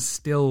Garland,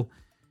 still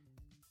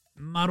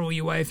muddle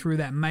your way through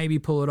that, maybe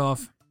pull it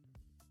off.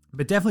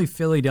 But definitely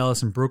Philly,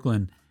 Dallas, and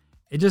Brooklyn,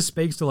 it just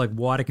speaks to like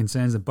wider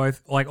concerns that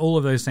both, like all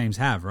of those teams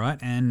have, right?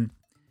 And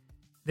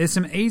there's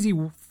some easy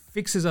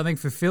fixes, I think,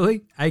 for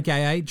Philly,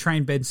 a.k.a.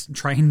 trade Ben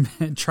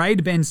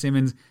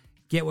Simmons,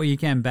 get what you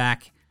can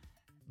back,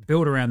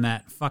 build around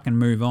that, fucking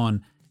move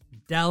on.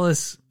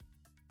 Dallas,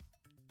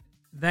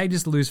 they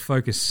just lose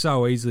focus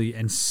so easily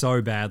and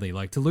so badly.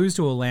 Like, to lose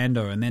to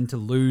Orlando and then to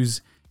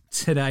lose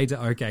today to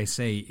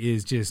OKC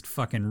is just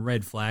fucking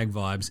red flag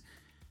vibes.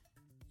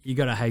 You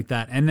got to hate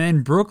that. And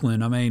then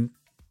Brooklyn, I mean,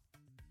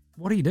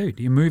 what do?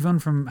 Do you move on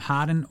from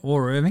Harden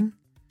or Irving?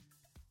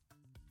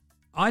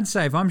 I'd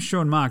say if I'm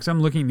Sean Marks,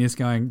 I'm looking at this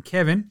going,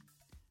 Kevin,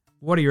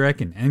 what do you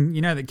reckon? And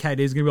you know that KD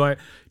is going to be like,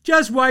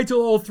 just wait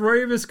till all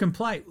three of us can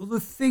play. Well,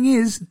 the thing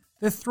is,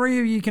 the three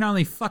of you can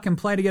only fucking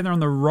play together on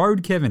the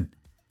road, Kevin.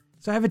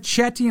 So have a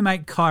chat to your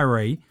mate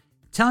Kyrie,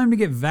 tell him to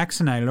get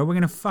vaccinated or we're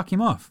going to fuck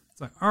him off. It's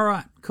like, all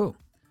right, cool.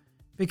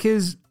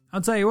 Because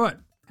I'll tell you what,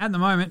 at the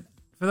moment,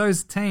 for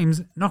those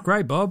teams, not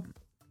great, Bob.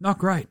 Not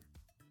great.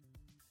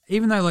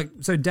 Even though, like,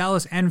 so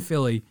Dallas and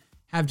Philly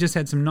have just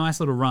had some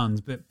nice little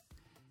runs, but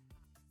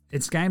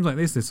it's games like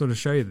this that sort of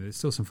show you that there's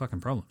still some fucking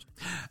problems.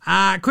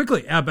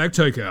 Quickly, Outback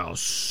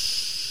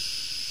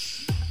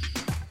Takehouse.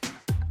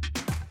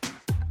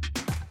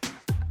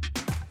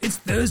 It's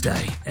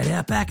Thursday at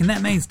Outback, and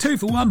that means 2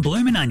 for 1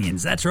 bloomin'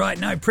 onions. That's right,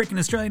 no prick in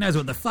Australia knows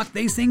what the fuck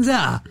these things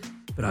are.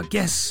 But I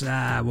guess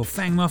we'll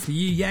fang them off for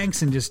you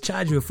Yanks and just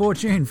charge you a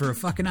fortune for a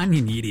fucking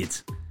onion, you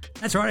idiots.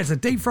 That's right, it's a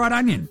deep fried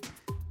onion.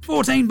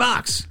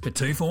 $14 for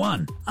 2 for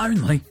 1,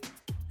 only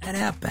at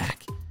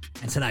Outback.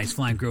 And today's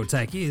flame grilled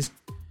take is,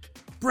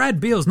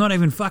 Brad Beal's not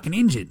even fucking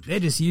injured. They're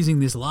just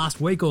using this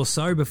last week or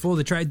so before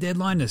the trade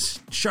deadline to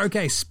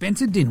showcase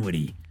Spencer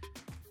Dinwiddie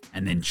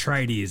and then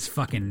trade his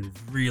fucking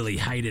really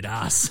hated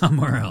ass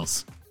somewhere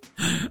else.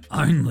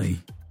 Only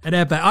at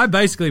Outback. I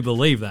basically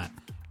believe that.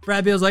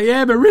 Brad Beal's like,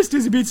 yeah, my wrist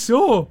is a bit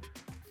sore.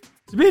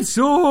 It's a bit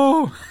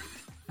sore.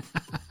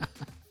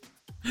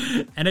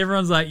 And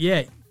everyone's like,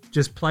 yeah,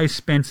 just play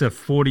Spencer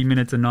 40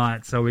 minutes a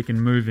night so we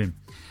can move him.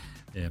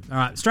 Yeah. All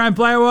right, Australian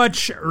Player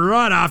Watch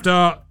right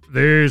after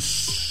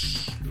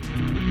this.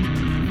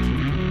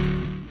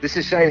 This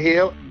is Shane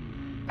Heal,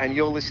 and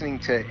you're listening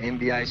to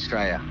NBA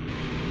Australia.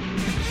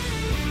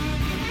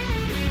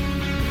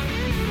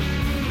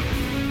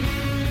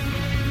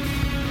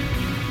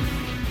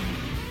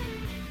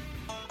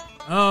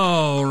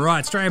 All right,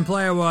 Australian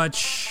Player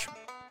Watch.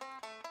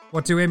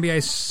 What do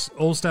NBA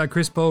All-Star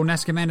Chris Paul,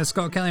 NAS Commander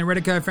Scott Kelly, and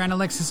Redico fan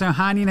Alexis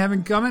Ohanian have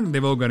in common?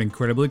 They've all got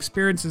incredible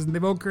experiences, and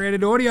they've all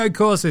created audio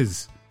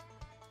courses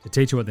to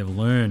teach you what they've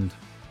learned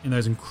in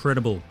those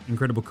incredible,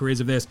 incredible careers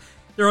of theirs.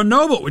 They're on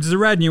Noble, which is a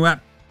rad new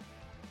app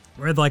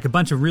where like a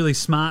bunch of really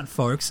smart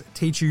folks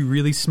teach you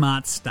really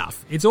smart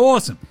stuff. It's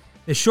awesome.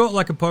 They're short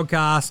like a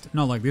podcast,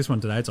 not like this one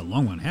today. It's a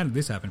long one. How did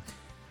this happen?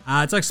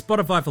 It's like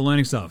Spotify for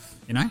learning stuff,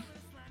 you know?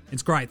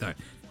 It's great, though.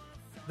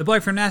 The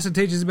bloke from NASA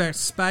teaches about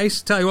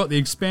space. Tell you what, The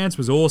Expanse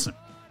was awesome.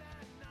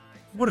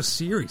 What a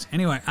series.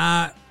 Anyway,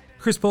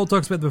 Chris Paul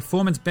talks about the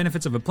performance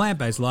benefits of a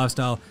plant-based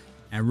lifestyle,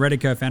 and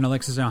Redico fan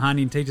Alexis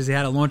Ohanian teaches you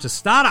how to launch a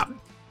startup.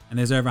 And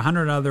there's over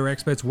 100 other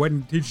experts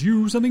waiting to teach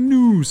you something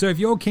new. So if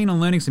you're keen on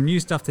learning some new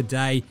stuff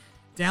today,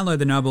 download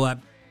the Noble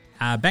app.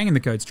 Bang in the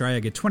code Australia,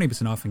 get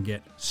 20% off and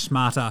get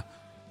smarter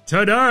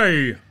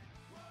today.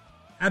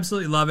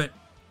 Absolutely love it.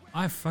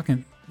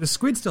 The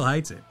squid still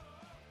hates it.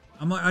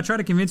 I try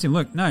to convince him,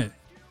 look, no,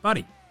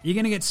 buddy, you're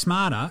going to get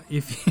smarter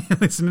if you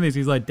listen to this.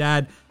 He's like,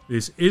 Dad,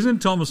 this isn't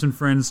Thomas and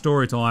Friends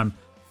story time.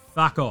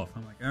 Fuck off.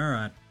 I'm like, all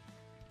right.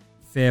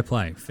 Fair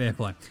play.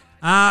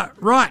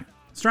 Right.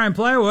 Australian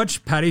Player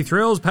Watch, Paddy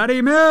Thrills,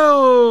 Paddy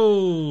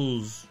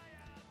Mills.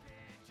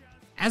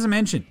 As I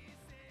mentioned,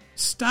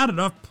 started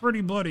off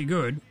pretty bloody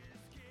good.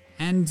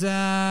 And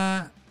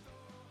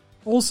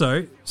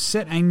also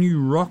set a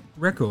new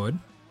record.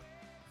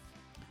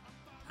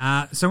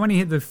 So when he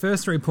hit the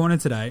first three-pointer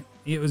today,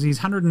 it was his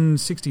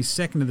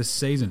 162nd of the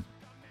season.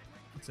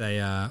 It's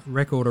a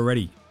record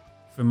already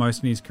for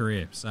most in his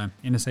career, so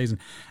in a season.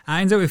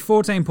 Ends up with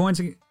 14 points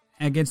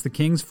against the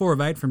Kings, 4 of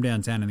 8 from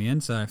downtown in the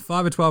end, so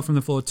 5 of 12 from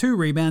the floor, 2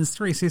 rebounds,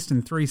 3 assists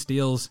and 3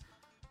 steals.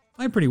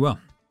 Played pretty well.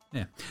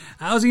 Yeah.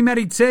 Aussie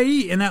Matty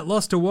T in that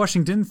loss to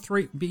Washington,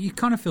 3, but you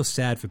kind of feel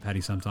sad for Paddy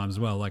sometimes as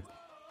well. Like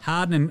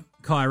Harden and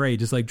Kyrie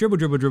just like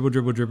dribble, and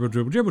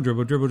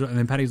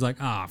then Paddy's like,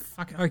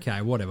 fuck,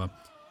 okay, whatever.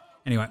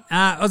 Anyway,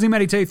 Aussie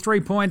Matty T,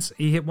 3 points.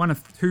 He hit 1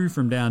 of 2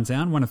 from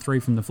downtown, 1 of 3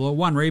 from the floor,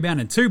 1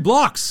 rebound and 2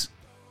 blocks.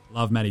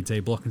 Love Matty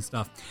T blocking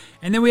stuff.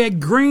 And then we had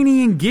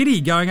Greenie and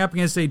Giddey going up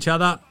against each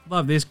other.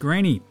 Love this.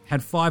 Greenie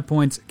had 5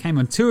 points, came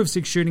on 2 of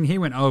 6 shooting. He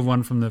went 0 of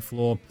 1 from the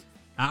floor.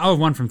 0 of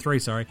 1 from 3,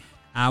 sorry.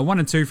 1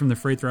 and 2 from the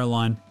free throw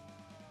line.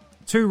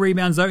 2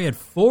 rebounds though. He had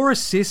 4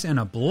 assists and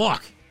a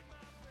block.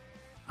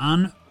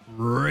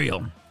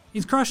 Unreal.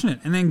 He's crushing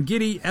it. And then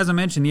Giddey, as I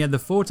mentioned, he had the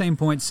 14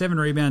 point, 7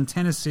 rebound,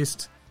 10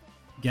 assist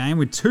game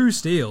with 2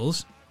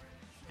 steals.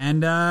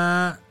 And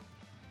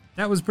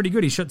that was pretty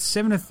good. He shot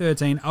 7 of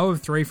 13, 0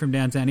 of 3 from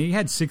downtown. He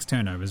had 6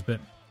 turnovers, but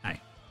hey,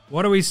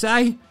 what do we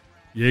say?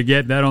 You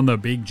get that on the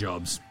big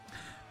jobs.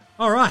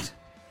 All right.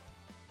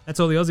 That's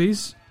all the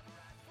Aussies.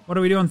 What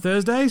do we do on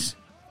Thursdays?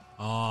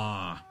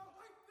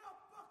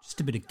 Just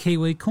a bit of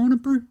Kiwi corner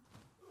brew.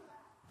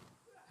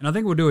 And I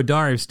think we'll do a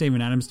Diary of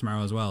Stephen Adams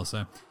tomorrow as well,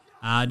 so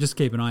just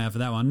keep an eye out for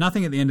that one.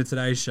 Nothing at the end of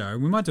today's show.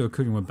 We might do a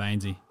Cooking with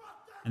Bainesy,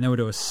 and then we'll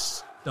do a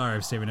Diary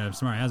of Stephen Adams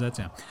tomorrow. How's that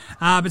sound?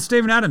 But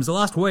Stephen Adams, the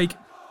last week,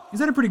 he's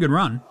had a pretty good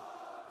run.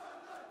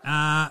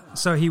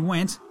 So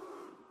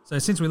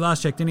since we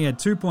last checked in, he had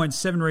 2 points,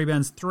 7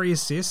 rebounds, 3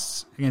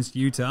 assists against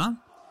Utah.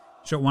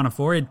 Shot 1 of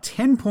 4. He had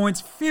 10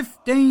 points,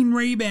 15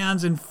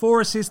 rebounds, and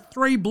 4 assists,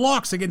 3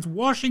 blocks against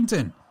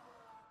Washington.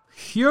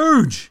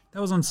 Huge.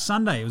 That was on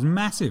Sunday. It was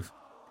massive.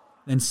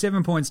 Then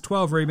 7 points,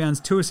 12 rebounds,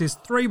 2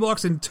 assists, 3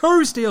 blocks, and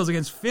 2 steals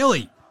against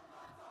Philly.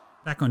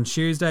 Back on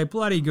Tuesday.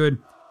 Bloody good.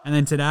 And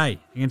then today,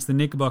 against the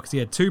Knickerbockers, he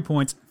had 2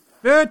 points,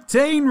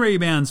 13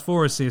 rebounds,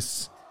 4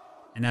 assists,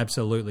 and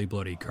absolutely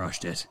bloody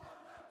crushed it.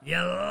 You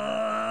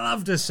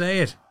love to see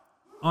it.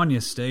 On you,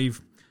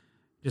 Steve.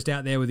 Just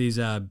out there with his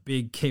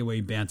big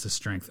Kiwi bouncer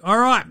strength. All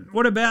right,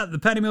 what about the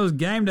Paddy Mills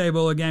Game Day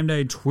Baller Game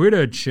Day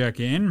Twitter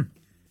check-in?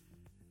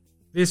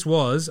 This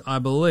was, I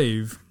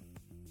believe,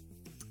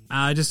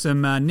 just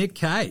some Nick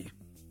K.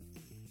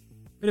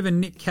 Bit of a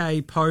Nick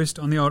K post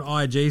on the old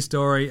IG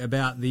story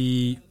about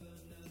the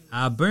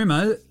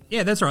Boomer.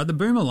 Yeah, that's right, the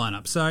Boomer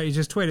lineup. So he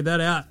just tweeted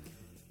that out.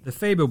 The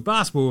FIBA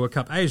Basketball World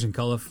Cup Asian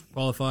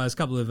qualifiers, a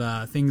couple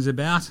of things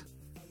about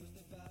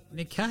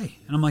Nick K.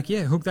 And I'm like,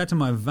 yeah, hook that to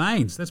my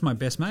veins. That's my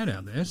best mate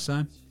out there,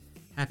 so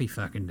happy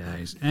fucking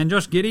days. And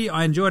Josh Giddey,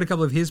 I enjoyed a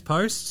couple of his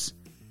posts.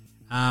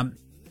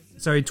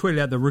 So he tweeted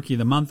out the Rookie of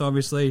the Month,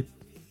 obviously,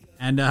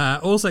 and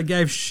also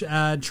gave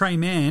Trey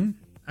Mann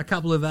a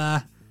couple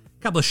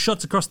of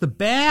shots across the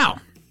bow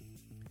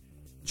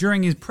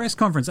during his press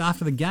conference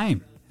after the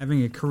game,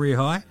 having a career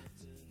high.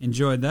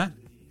 Enjoyed that.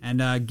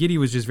 And Giddey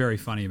was just very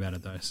funny about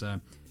it, though.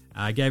 So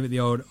I gave it the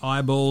old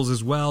eyeballs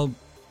as well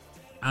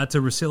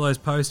to Rosillo's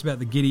post about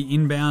the Giddey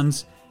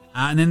inbounds.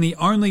 And then the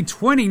only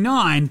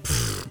 29,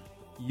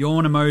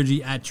 yawn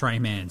emoji at Trey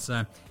Mann.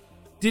 So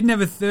didn't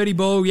have a 30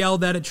 ball,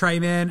 yelled at Trey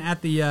Mann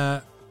at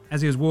the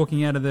as he was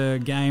walking out of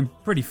the game.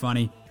 Pretty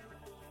funny.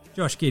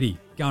 Josh Giddey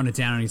going to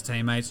town on his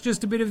teammates.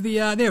 Just a bit of the,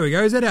 there we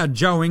go. Is that our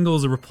Joe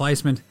Ingles, a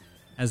replacement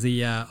as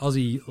the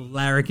Aussie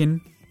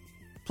larrikin?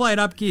 Play it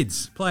up,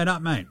 kids. Play it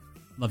up, mate.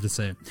 Love to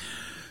see it.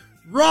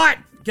 Right.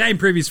 Game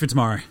previews for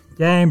tomorrow.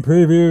 Game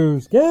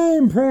previews.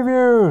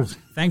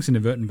 Thanks,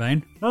 Inadvertent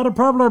Bane. Not a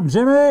problem,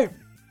 Jimmy.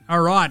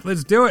 All right,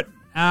 let's do it.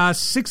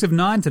 6 of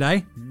 9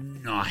 today.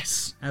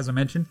 Nice. As I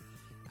mentioned.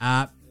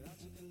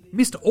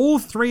 Missed all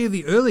 3 of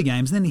the early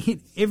games, then hit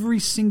every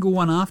single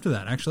one after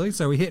that, actually.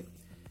 So we hit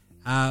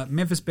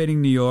Memphis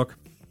beating New York.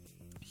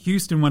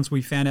 Houston, once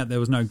we found out there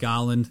was no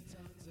Garland.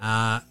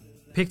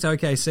 Picked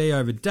OKC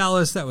over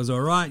Dallas. That was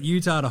all right.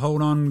 Utah to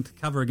hold on to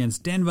cover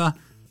against Denver.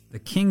 The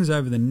Kings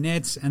over the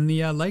Nets. And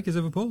the Lakers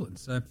over Portland.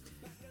 So,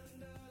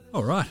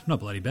 all right.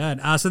 Not bloody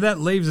bad. So that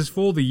leaves us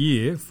for the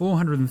year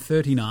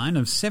 439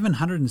 of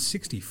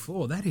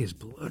 764. That is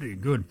bloody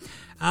good.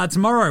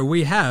 Tomorrow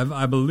we have,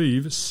 I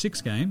believe,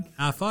 6 games.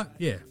 5?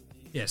 Yeah,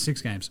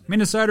 6 games.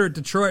 Minnesota at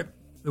Detroit.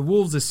 The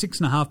Wolves are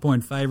 6.5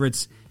 point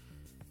favourites.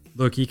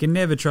 Look, you can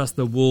never trust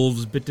the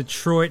Wolves, but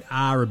Detroit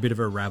are a bit of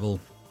a rabble.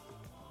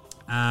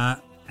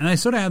 And they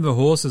sort of have the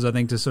horses, I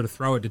think, to sort of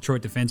throw at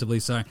Detroit defensively.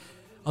 So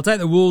I'll take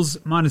the Wolves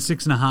minus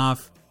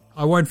 6.5.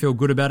 I won't feel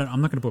good about it.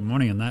 I'm not going to put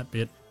money on that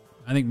bit.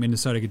 I think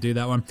Minnesota could do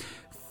that one.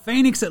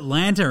 Phoenix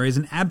Atlanta is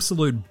an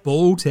absolute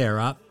ball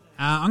tear-up.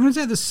 I'm going to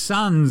take the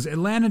Suns.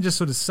 Atlanta just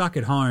sort of suck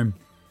at home.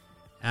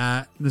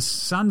 The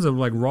Suns are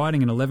like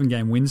riding an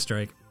 11-game win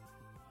streak.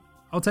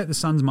 I'll take the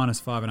Suns minus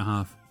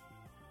 5.5.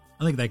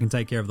 I think they can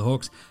take care of the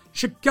Hawks.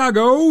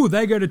 Chicago,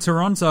 they go to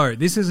Toronto.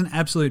 This is an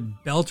absolute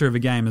belter of a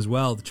game as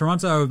well.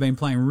 Toronto have been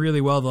playing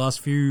really well the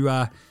last few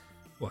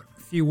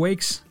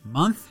weeks,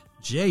 month.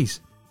 Jeez.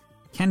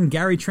 Can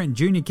Gary Trent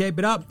Jr. keep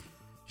it up?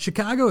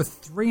 Chicago are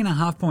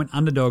 3.5-point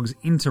underdogs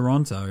in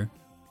Toronto.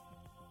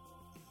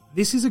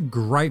 This is a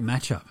great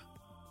matchup.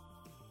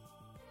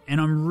 And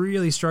I'm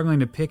really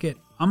struggling to pick it.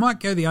 I might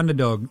go the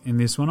underdog in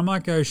this one. I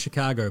might go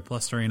Chicago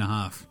plus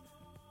 3.5.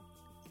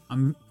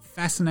 I'm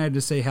fascinated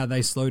to see how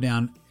they slow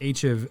down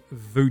each of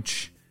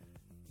Vooch,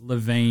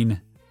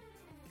 Levine,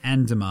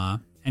 and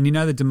DeMar. And you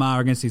know that DeMar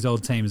against his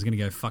old team is going to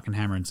go fucking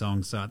hammer and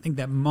song. So I think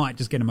that might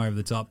just get him over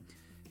the top.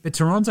 But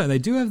Toronto, they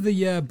do have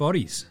the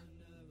bodies.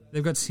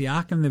 They've got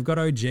Siakam, they've got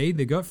OG,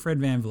 they've got Fred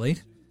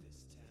VanVleet,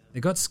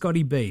 they've got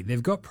Scotty B,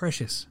 they've got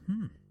Precious.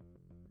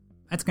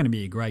 That's going to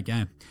be a great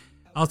game.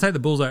 I'll take the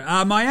Bulls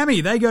though.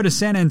 Miami, they go to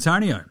San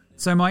Antonio.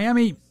 So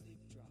Miami,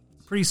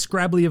 pretty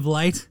scrabbly of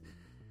late.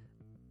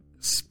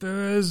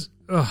 Spurs,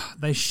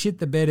 they shit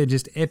the bed in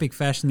just epic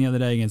fashion the other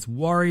day against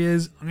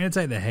Warriors. I'm going to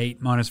take the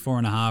Heat, minus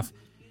 4.5.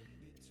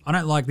 I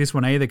don't like this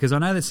one either because I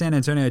know that San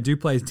Antonio do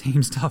play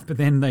team stuff, but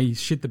then they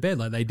shit the bed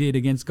like they did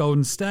against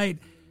Golden State.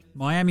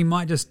 Miami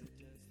might just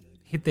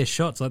hit their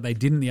shots like they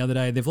didn't the other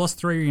day. They've lost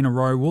 3 in a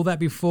row. Will that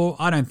be 4?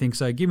 I don't think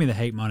so. Give me the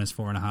Heat, minus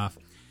 4.5.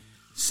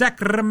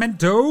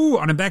 Sacramento,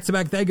 on a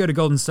back-to-back, they go to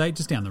Golden State,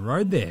 just down the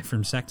road there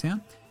from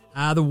Sacktown.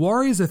 The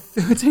Warriors are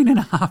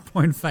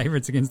 13.5-point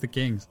favourites against the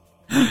Kings.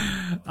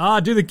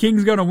 Do the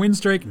Kings go on a win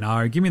streak?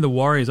 No, give me the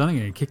Warriors. I think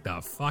they're going to kick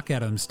the fuck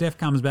out of them. Steph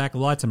comes back,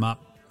 lights them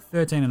up.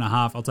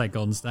 13.5. I'll take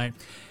Golden State.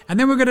 And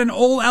then we've got an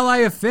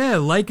all-LA affair.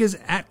 Lakers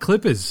at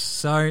Clippers.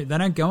 So they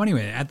don't go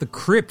anywhere. At the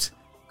Crypt,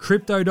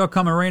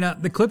 Crypto.com Arena,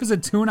 the Clippers are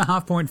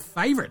 2.5-point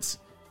favourites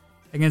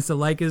against the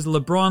Lakers.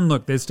 LeBron,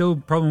 look, there's still a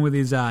problem with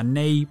his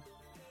knee.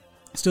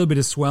 Still a bit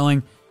of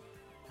swelling.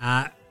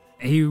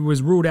 He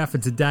was ruled out for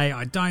today.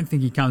 I don't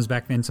think he comes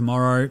back then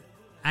tomorrow.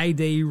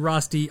 AD,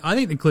 Rusty. I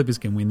think the Clippers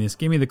can win this.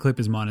 Give me the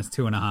Clippers minus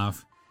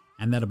 2.5.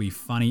 And that'll be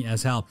funny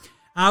as hell.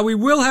 We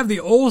will have the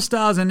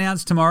All-Stars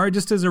announced tomorrow.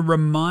 Just as a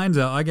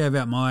reminder, I gave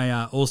out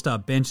my All-Star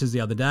benches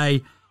the other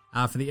day.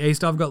 For the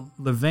East, I've got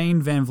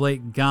Levine,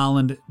 VanVleet,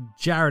 Garland,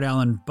 Jared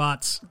Allen,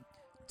 Butts,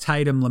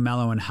 Tatum,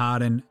 LaMelo, and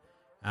Harden.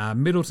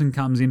 Middleton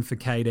comes in for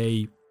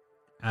KD.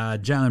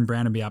 Jaylen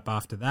Brown will be up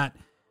after that.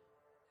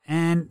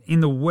 And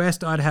in the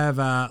West, I'd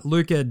have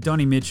Luka,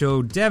 Donnie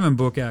Mitchell, Devin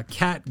Booker,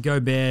 Kat,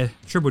 Gobert,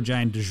 Triple J,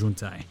 and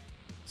DeJounte.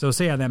 So we'll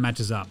see how that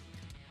matches up.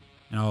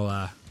 And I'll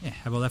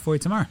have all that for you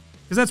tomorrow.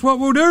 Because that's what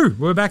we'll do.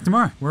 We're back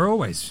tomorrow. We're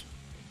always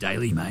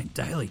daily, mate,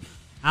 daily.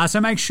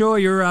 So make sure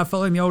you're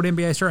following the old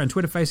NBA Australia on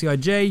Twitter, Facebook,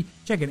 IG.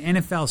 Check out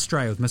NFL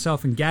Australia with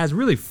myself and Gaz.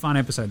 Really fun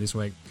episode this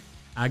week.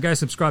 Go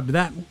subscribe to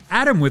that.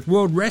 Adam with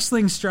World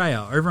Wrestling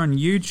Australia over on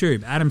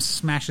YouTube. Adam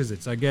smashes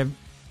it. So go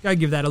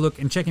give that a look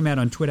and check him out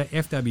on Twitter,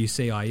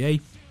 FWCIE.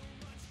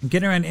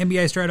 Get around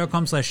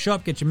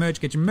NBAaustralia.com/shop. Get your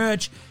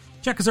merch.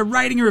 Chuck us a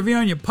rating and review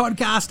on your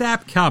podcast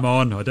app. Come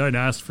on, I don't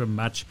ask for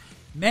much.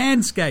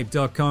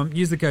 Manscaped.com.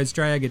 Use the code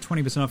Australia. Get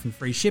 20% off and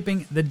free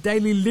shipping.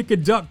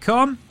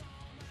 TheDailyLiquor.com.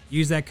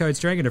 Use that code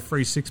Australia. Get a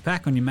free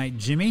 6-pack on your mate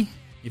Jimmy.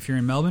 If you're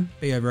in Melbourne,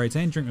 be over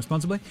 18, drink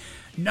responsibly.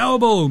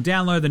 Knowable.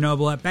 Download the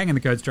Knowable app. Bang in the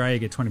code Australia.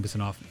 Get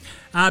 20%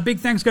 off. Big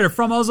thanks go to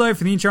From Oslo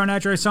for the intro and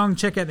outro song.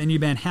 Check out their new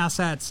band House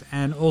Hats.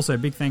 And also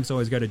big thanks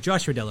always go to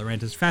Joshua De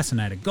Laurentiis,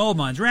 Fascinator, Gold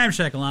Mines,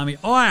 Ramshackle Army,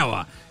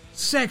 Iowa,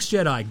 Sex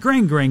Jedi,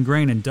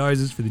 Green, and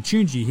Dozers for the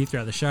tunes you hear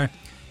throughout the show.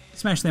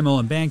 Smash them all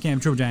on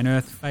Bandcamp, Triple J and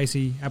Earth,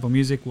 Facey, Apple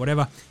Music,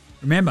 whatever.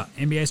 Remember,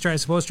 NBA Australia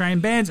supports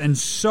Australian bands, and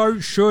so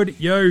should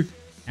you.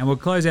 And we'll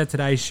close out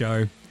today's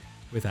show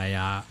with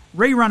a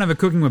rerun of a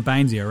Cooking with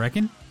Bainesy, I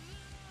reckon.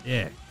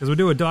 Yeah, because we'll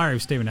do a Diary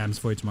of Stephen Adams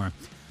for you tomorrow.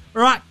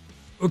 All right,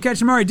 we'll catch you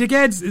tomorrow,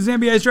 dickheads. This is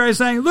NBA Australia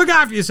saying, look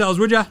after yourselves,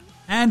 would ya?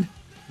 And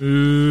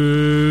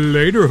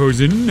later,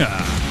 hosen.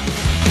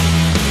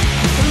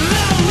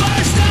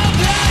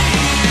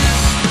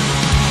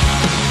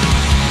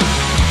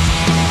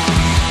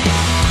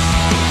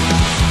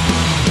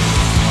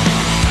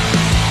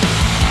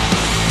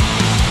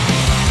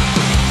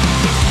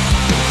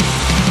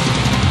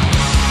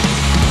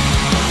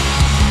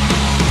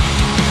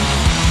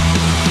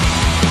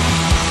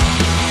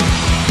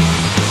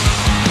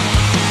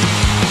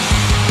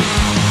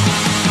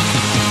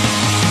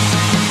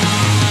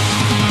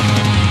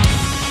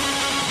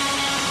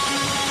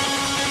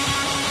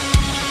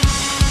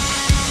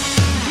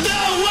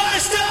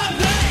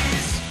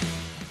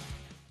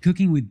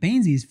 Cooking with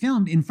Bainesy is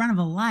filmed in front of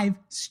a live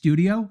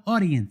studio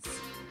audience.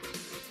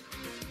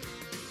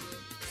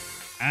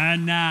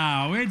 And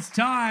now it's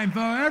time for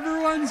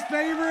everyone's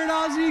favorite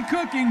Aussie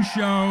cooking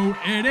show.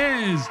 It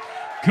is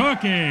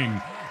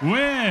Cooking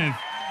with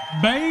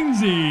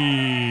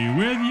Bainesy,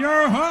 with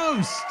your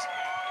host,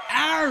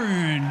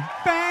 Aaron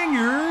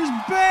Bangers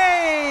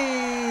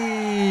Baines.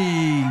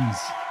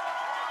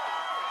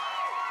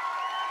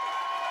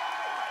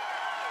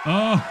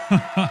 Oh,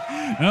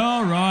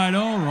 all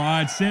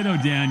right. Settle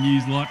down,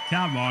 you lot.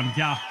 Come on.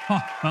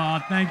 Oh,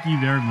 thank you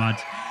very much.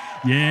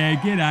 Yeah,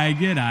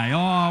 g'day.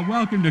 Oh,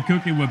 welcome to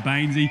Cooking with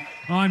Bainesy.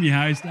 I'm your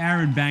host,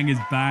 Aaron Bangers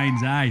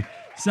Baines, eh?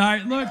 So,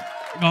 look,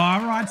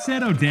 all right,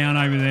 settle down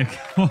over there.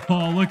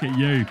 Oh, look at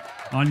you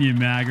on your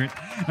Margaret.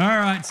 All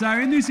right, so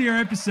in this here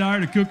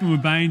episode of Cooking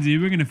with Bainesy,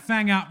 we're going to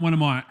fang up one of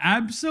my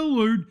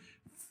absolute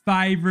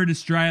favourite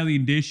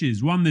Australian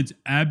dishes, one that's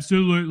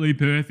absolutely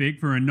perfect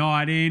for a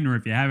night in or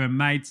if you're having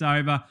mates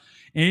over.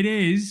 It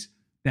is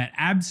that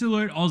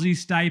absolute Aussie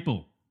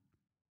staple,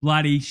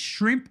 bloody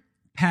shrimp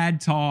pad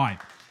thai.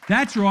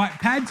 That's right,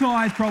 pad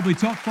thai is probably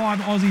top 5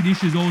 Aussie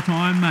dishes all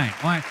time, mate.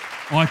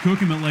 I cook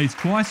them at least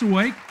twice a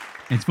week.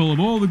 It's full of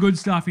all the good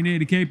stuff you need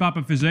to keep up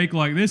a physique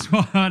like this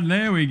one.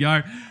 There we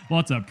go.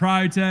 Lots of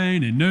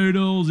protein and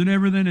noodles and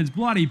everything. It's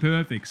bloody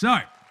perfect. So,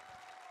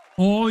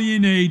 all you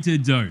need to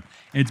do,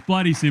 it's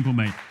bloody simple,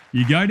 mate.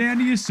 You go down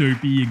to your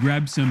soupy, you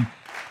grab some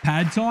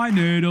pad thai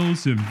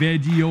noodles, some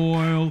veggie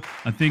oil,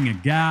 a thing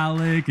of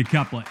garlic, a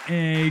couple of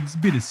eggs, a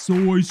bit of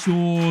soy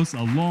sauce,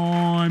 a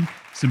lime,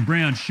 some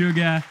brown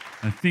sugar,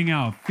 a thing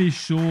of fish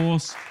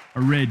sauce,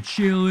 a red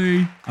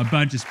chili, a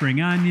bunch of spring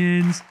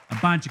onions, a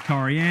bunch of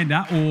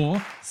coriander, or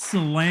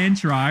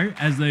cilantro,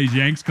 as these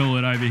Yanks call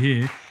it over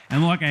here,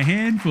 and like a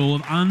handful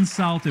of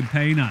unsalted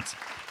peanuts.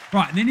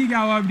 Right, and then you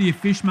go over to your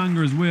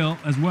fishmonger as well.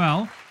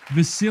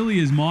 Vasily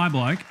is my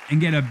bloke,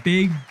 and get a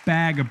big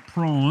bag of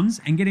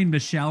prawns and get him to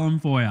shell them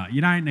for you.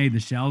 You don't need the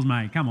shells,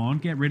 mate. Come on,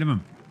 get rid of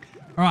them.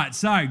 All right,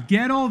 so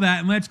get all that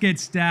and let's get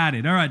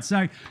started. All right,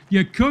 so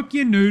you cook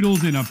your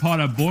noodles in a pot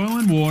of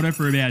boiling water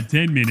for about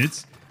 10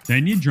 minutes.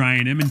 Then you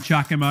drain them and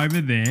chuck them over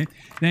there.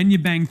 Then you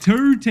bang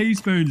 2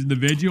 teaspoons of the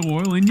veggie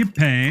oil in your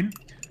pan.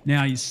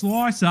 Now you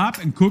slice up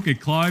and cook a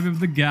clove of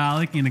the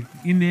garlic in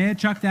there.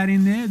 Chuck that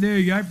in there. There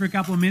you go for a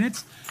couple of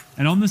minutes.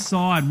 And on the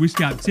side,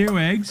 whisk up 2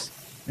 eggs.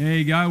 There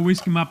you go.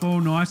 Whisk them up all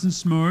nice and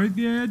smooth.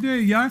 Yeah, there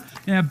you go.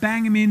 Now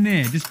bang them in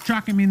there. Just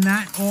chuck them in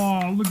that.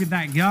 Oh, look at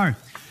that go.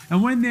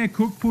 And when they're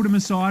cooked, put them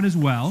aside as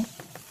well.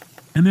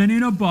 And then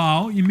in a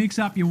bowl, you mix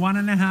up your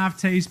 1.5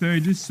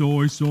 teaspoons of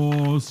soy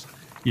sauce,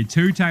 your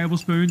 2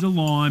 tablespoons of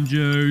lime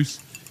juice,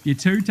 your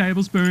 2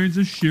 tablespoons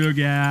of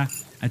sugar,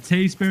 a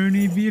teaspoon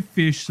of your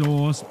fish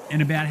sauce,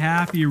 and about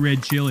half of your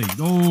red chili.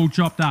 All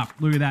chopped up.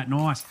 Look at that,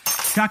 nice.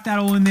 Chuck that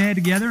all in there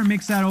together and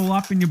mix that all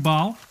up in your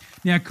bowl.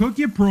 Now cook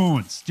your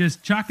prawns.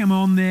 Just chuck them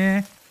on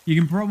there. You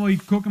can probably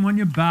cook them on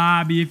your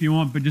barbie if you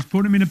want, but just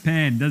put them in a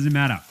pan. Doesn't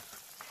matter.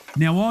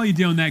 Now while you're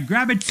doing that,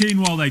 grab a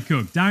tin while they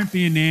cook. Don't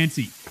be a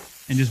Nancy.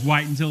 And just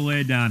wait until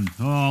they're done.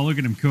 Oh, look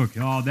at them cook.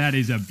 Oh, that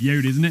is a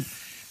beaut, isn't it?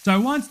 So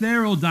once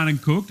they're all done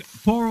and cooked,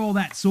 pour all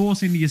that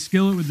sauce into your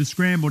skillet with the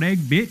scrambled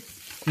egg bit,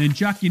 then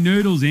chuck your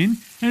noodles in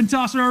and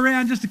toss her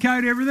around just to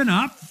coat everything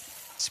up.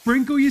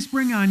 Sprinkle your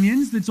spring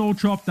onions that's all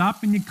chopped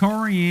up and your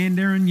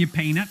coriander and your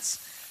peanuts.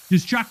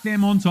 Just chuck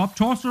them on top,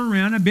 toss her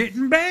around a bit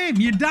and bam,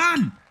 you're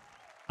done.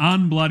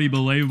 Unbloody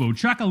believable.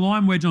 Chuck a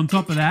lime wedge on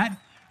top of that,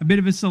 a bit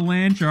of a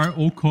cilantro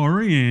or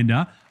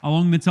coriander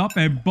along the top,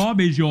 and Bob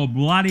is your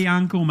bloody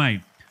uncle, mate.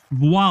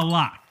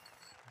 Voila.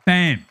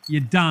 Bam,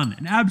 you're done.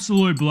 An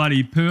absolute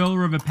bloody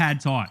pearler of a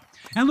pad thai.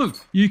 And look,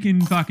 you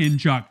can fucking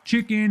chuck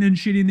chicken and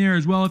shit in there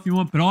as well if you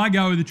want, but I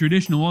go with the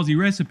traditional Aussie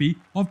recipe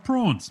of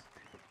prawns.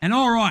 And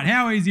all right,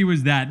 how easy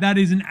was that? That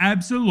is an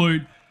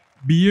absolute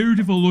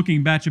beautiful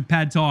looking batch of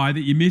pad thai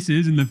that your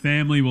missus and the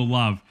family will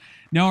love.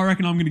 Now I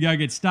reckon I'm going to go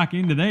get stuck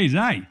into these,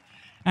 eh?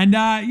 And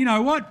you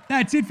know what?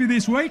 That's it for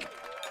this week.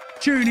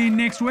 Tune in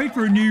next week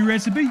for a new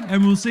recipe,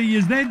 and we'll see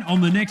you then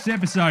on the next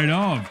episode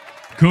of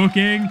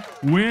Cooking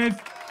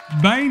with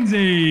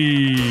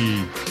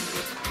Bainesy.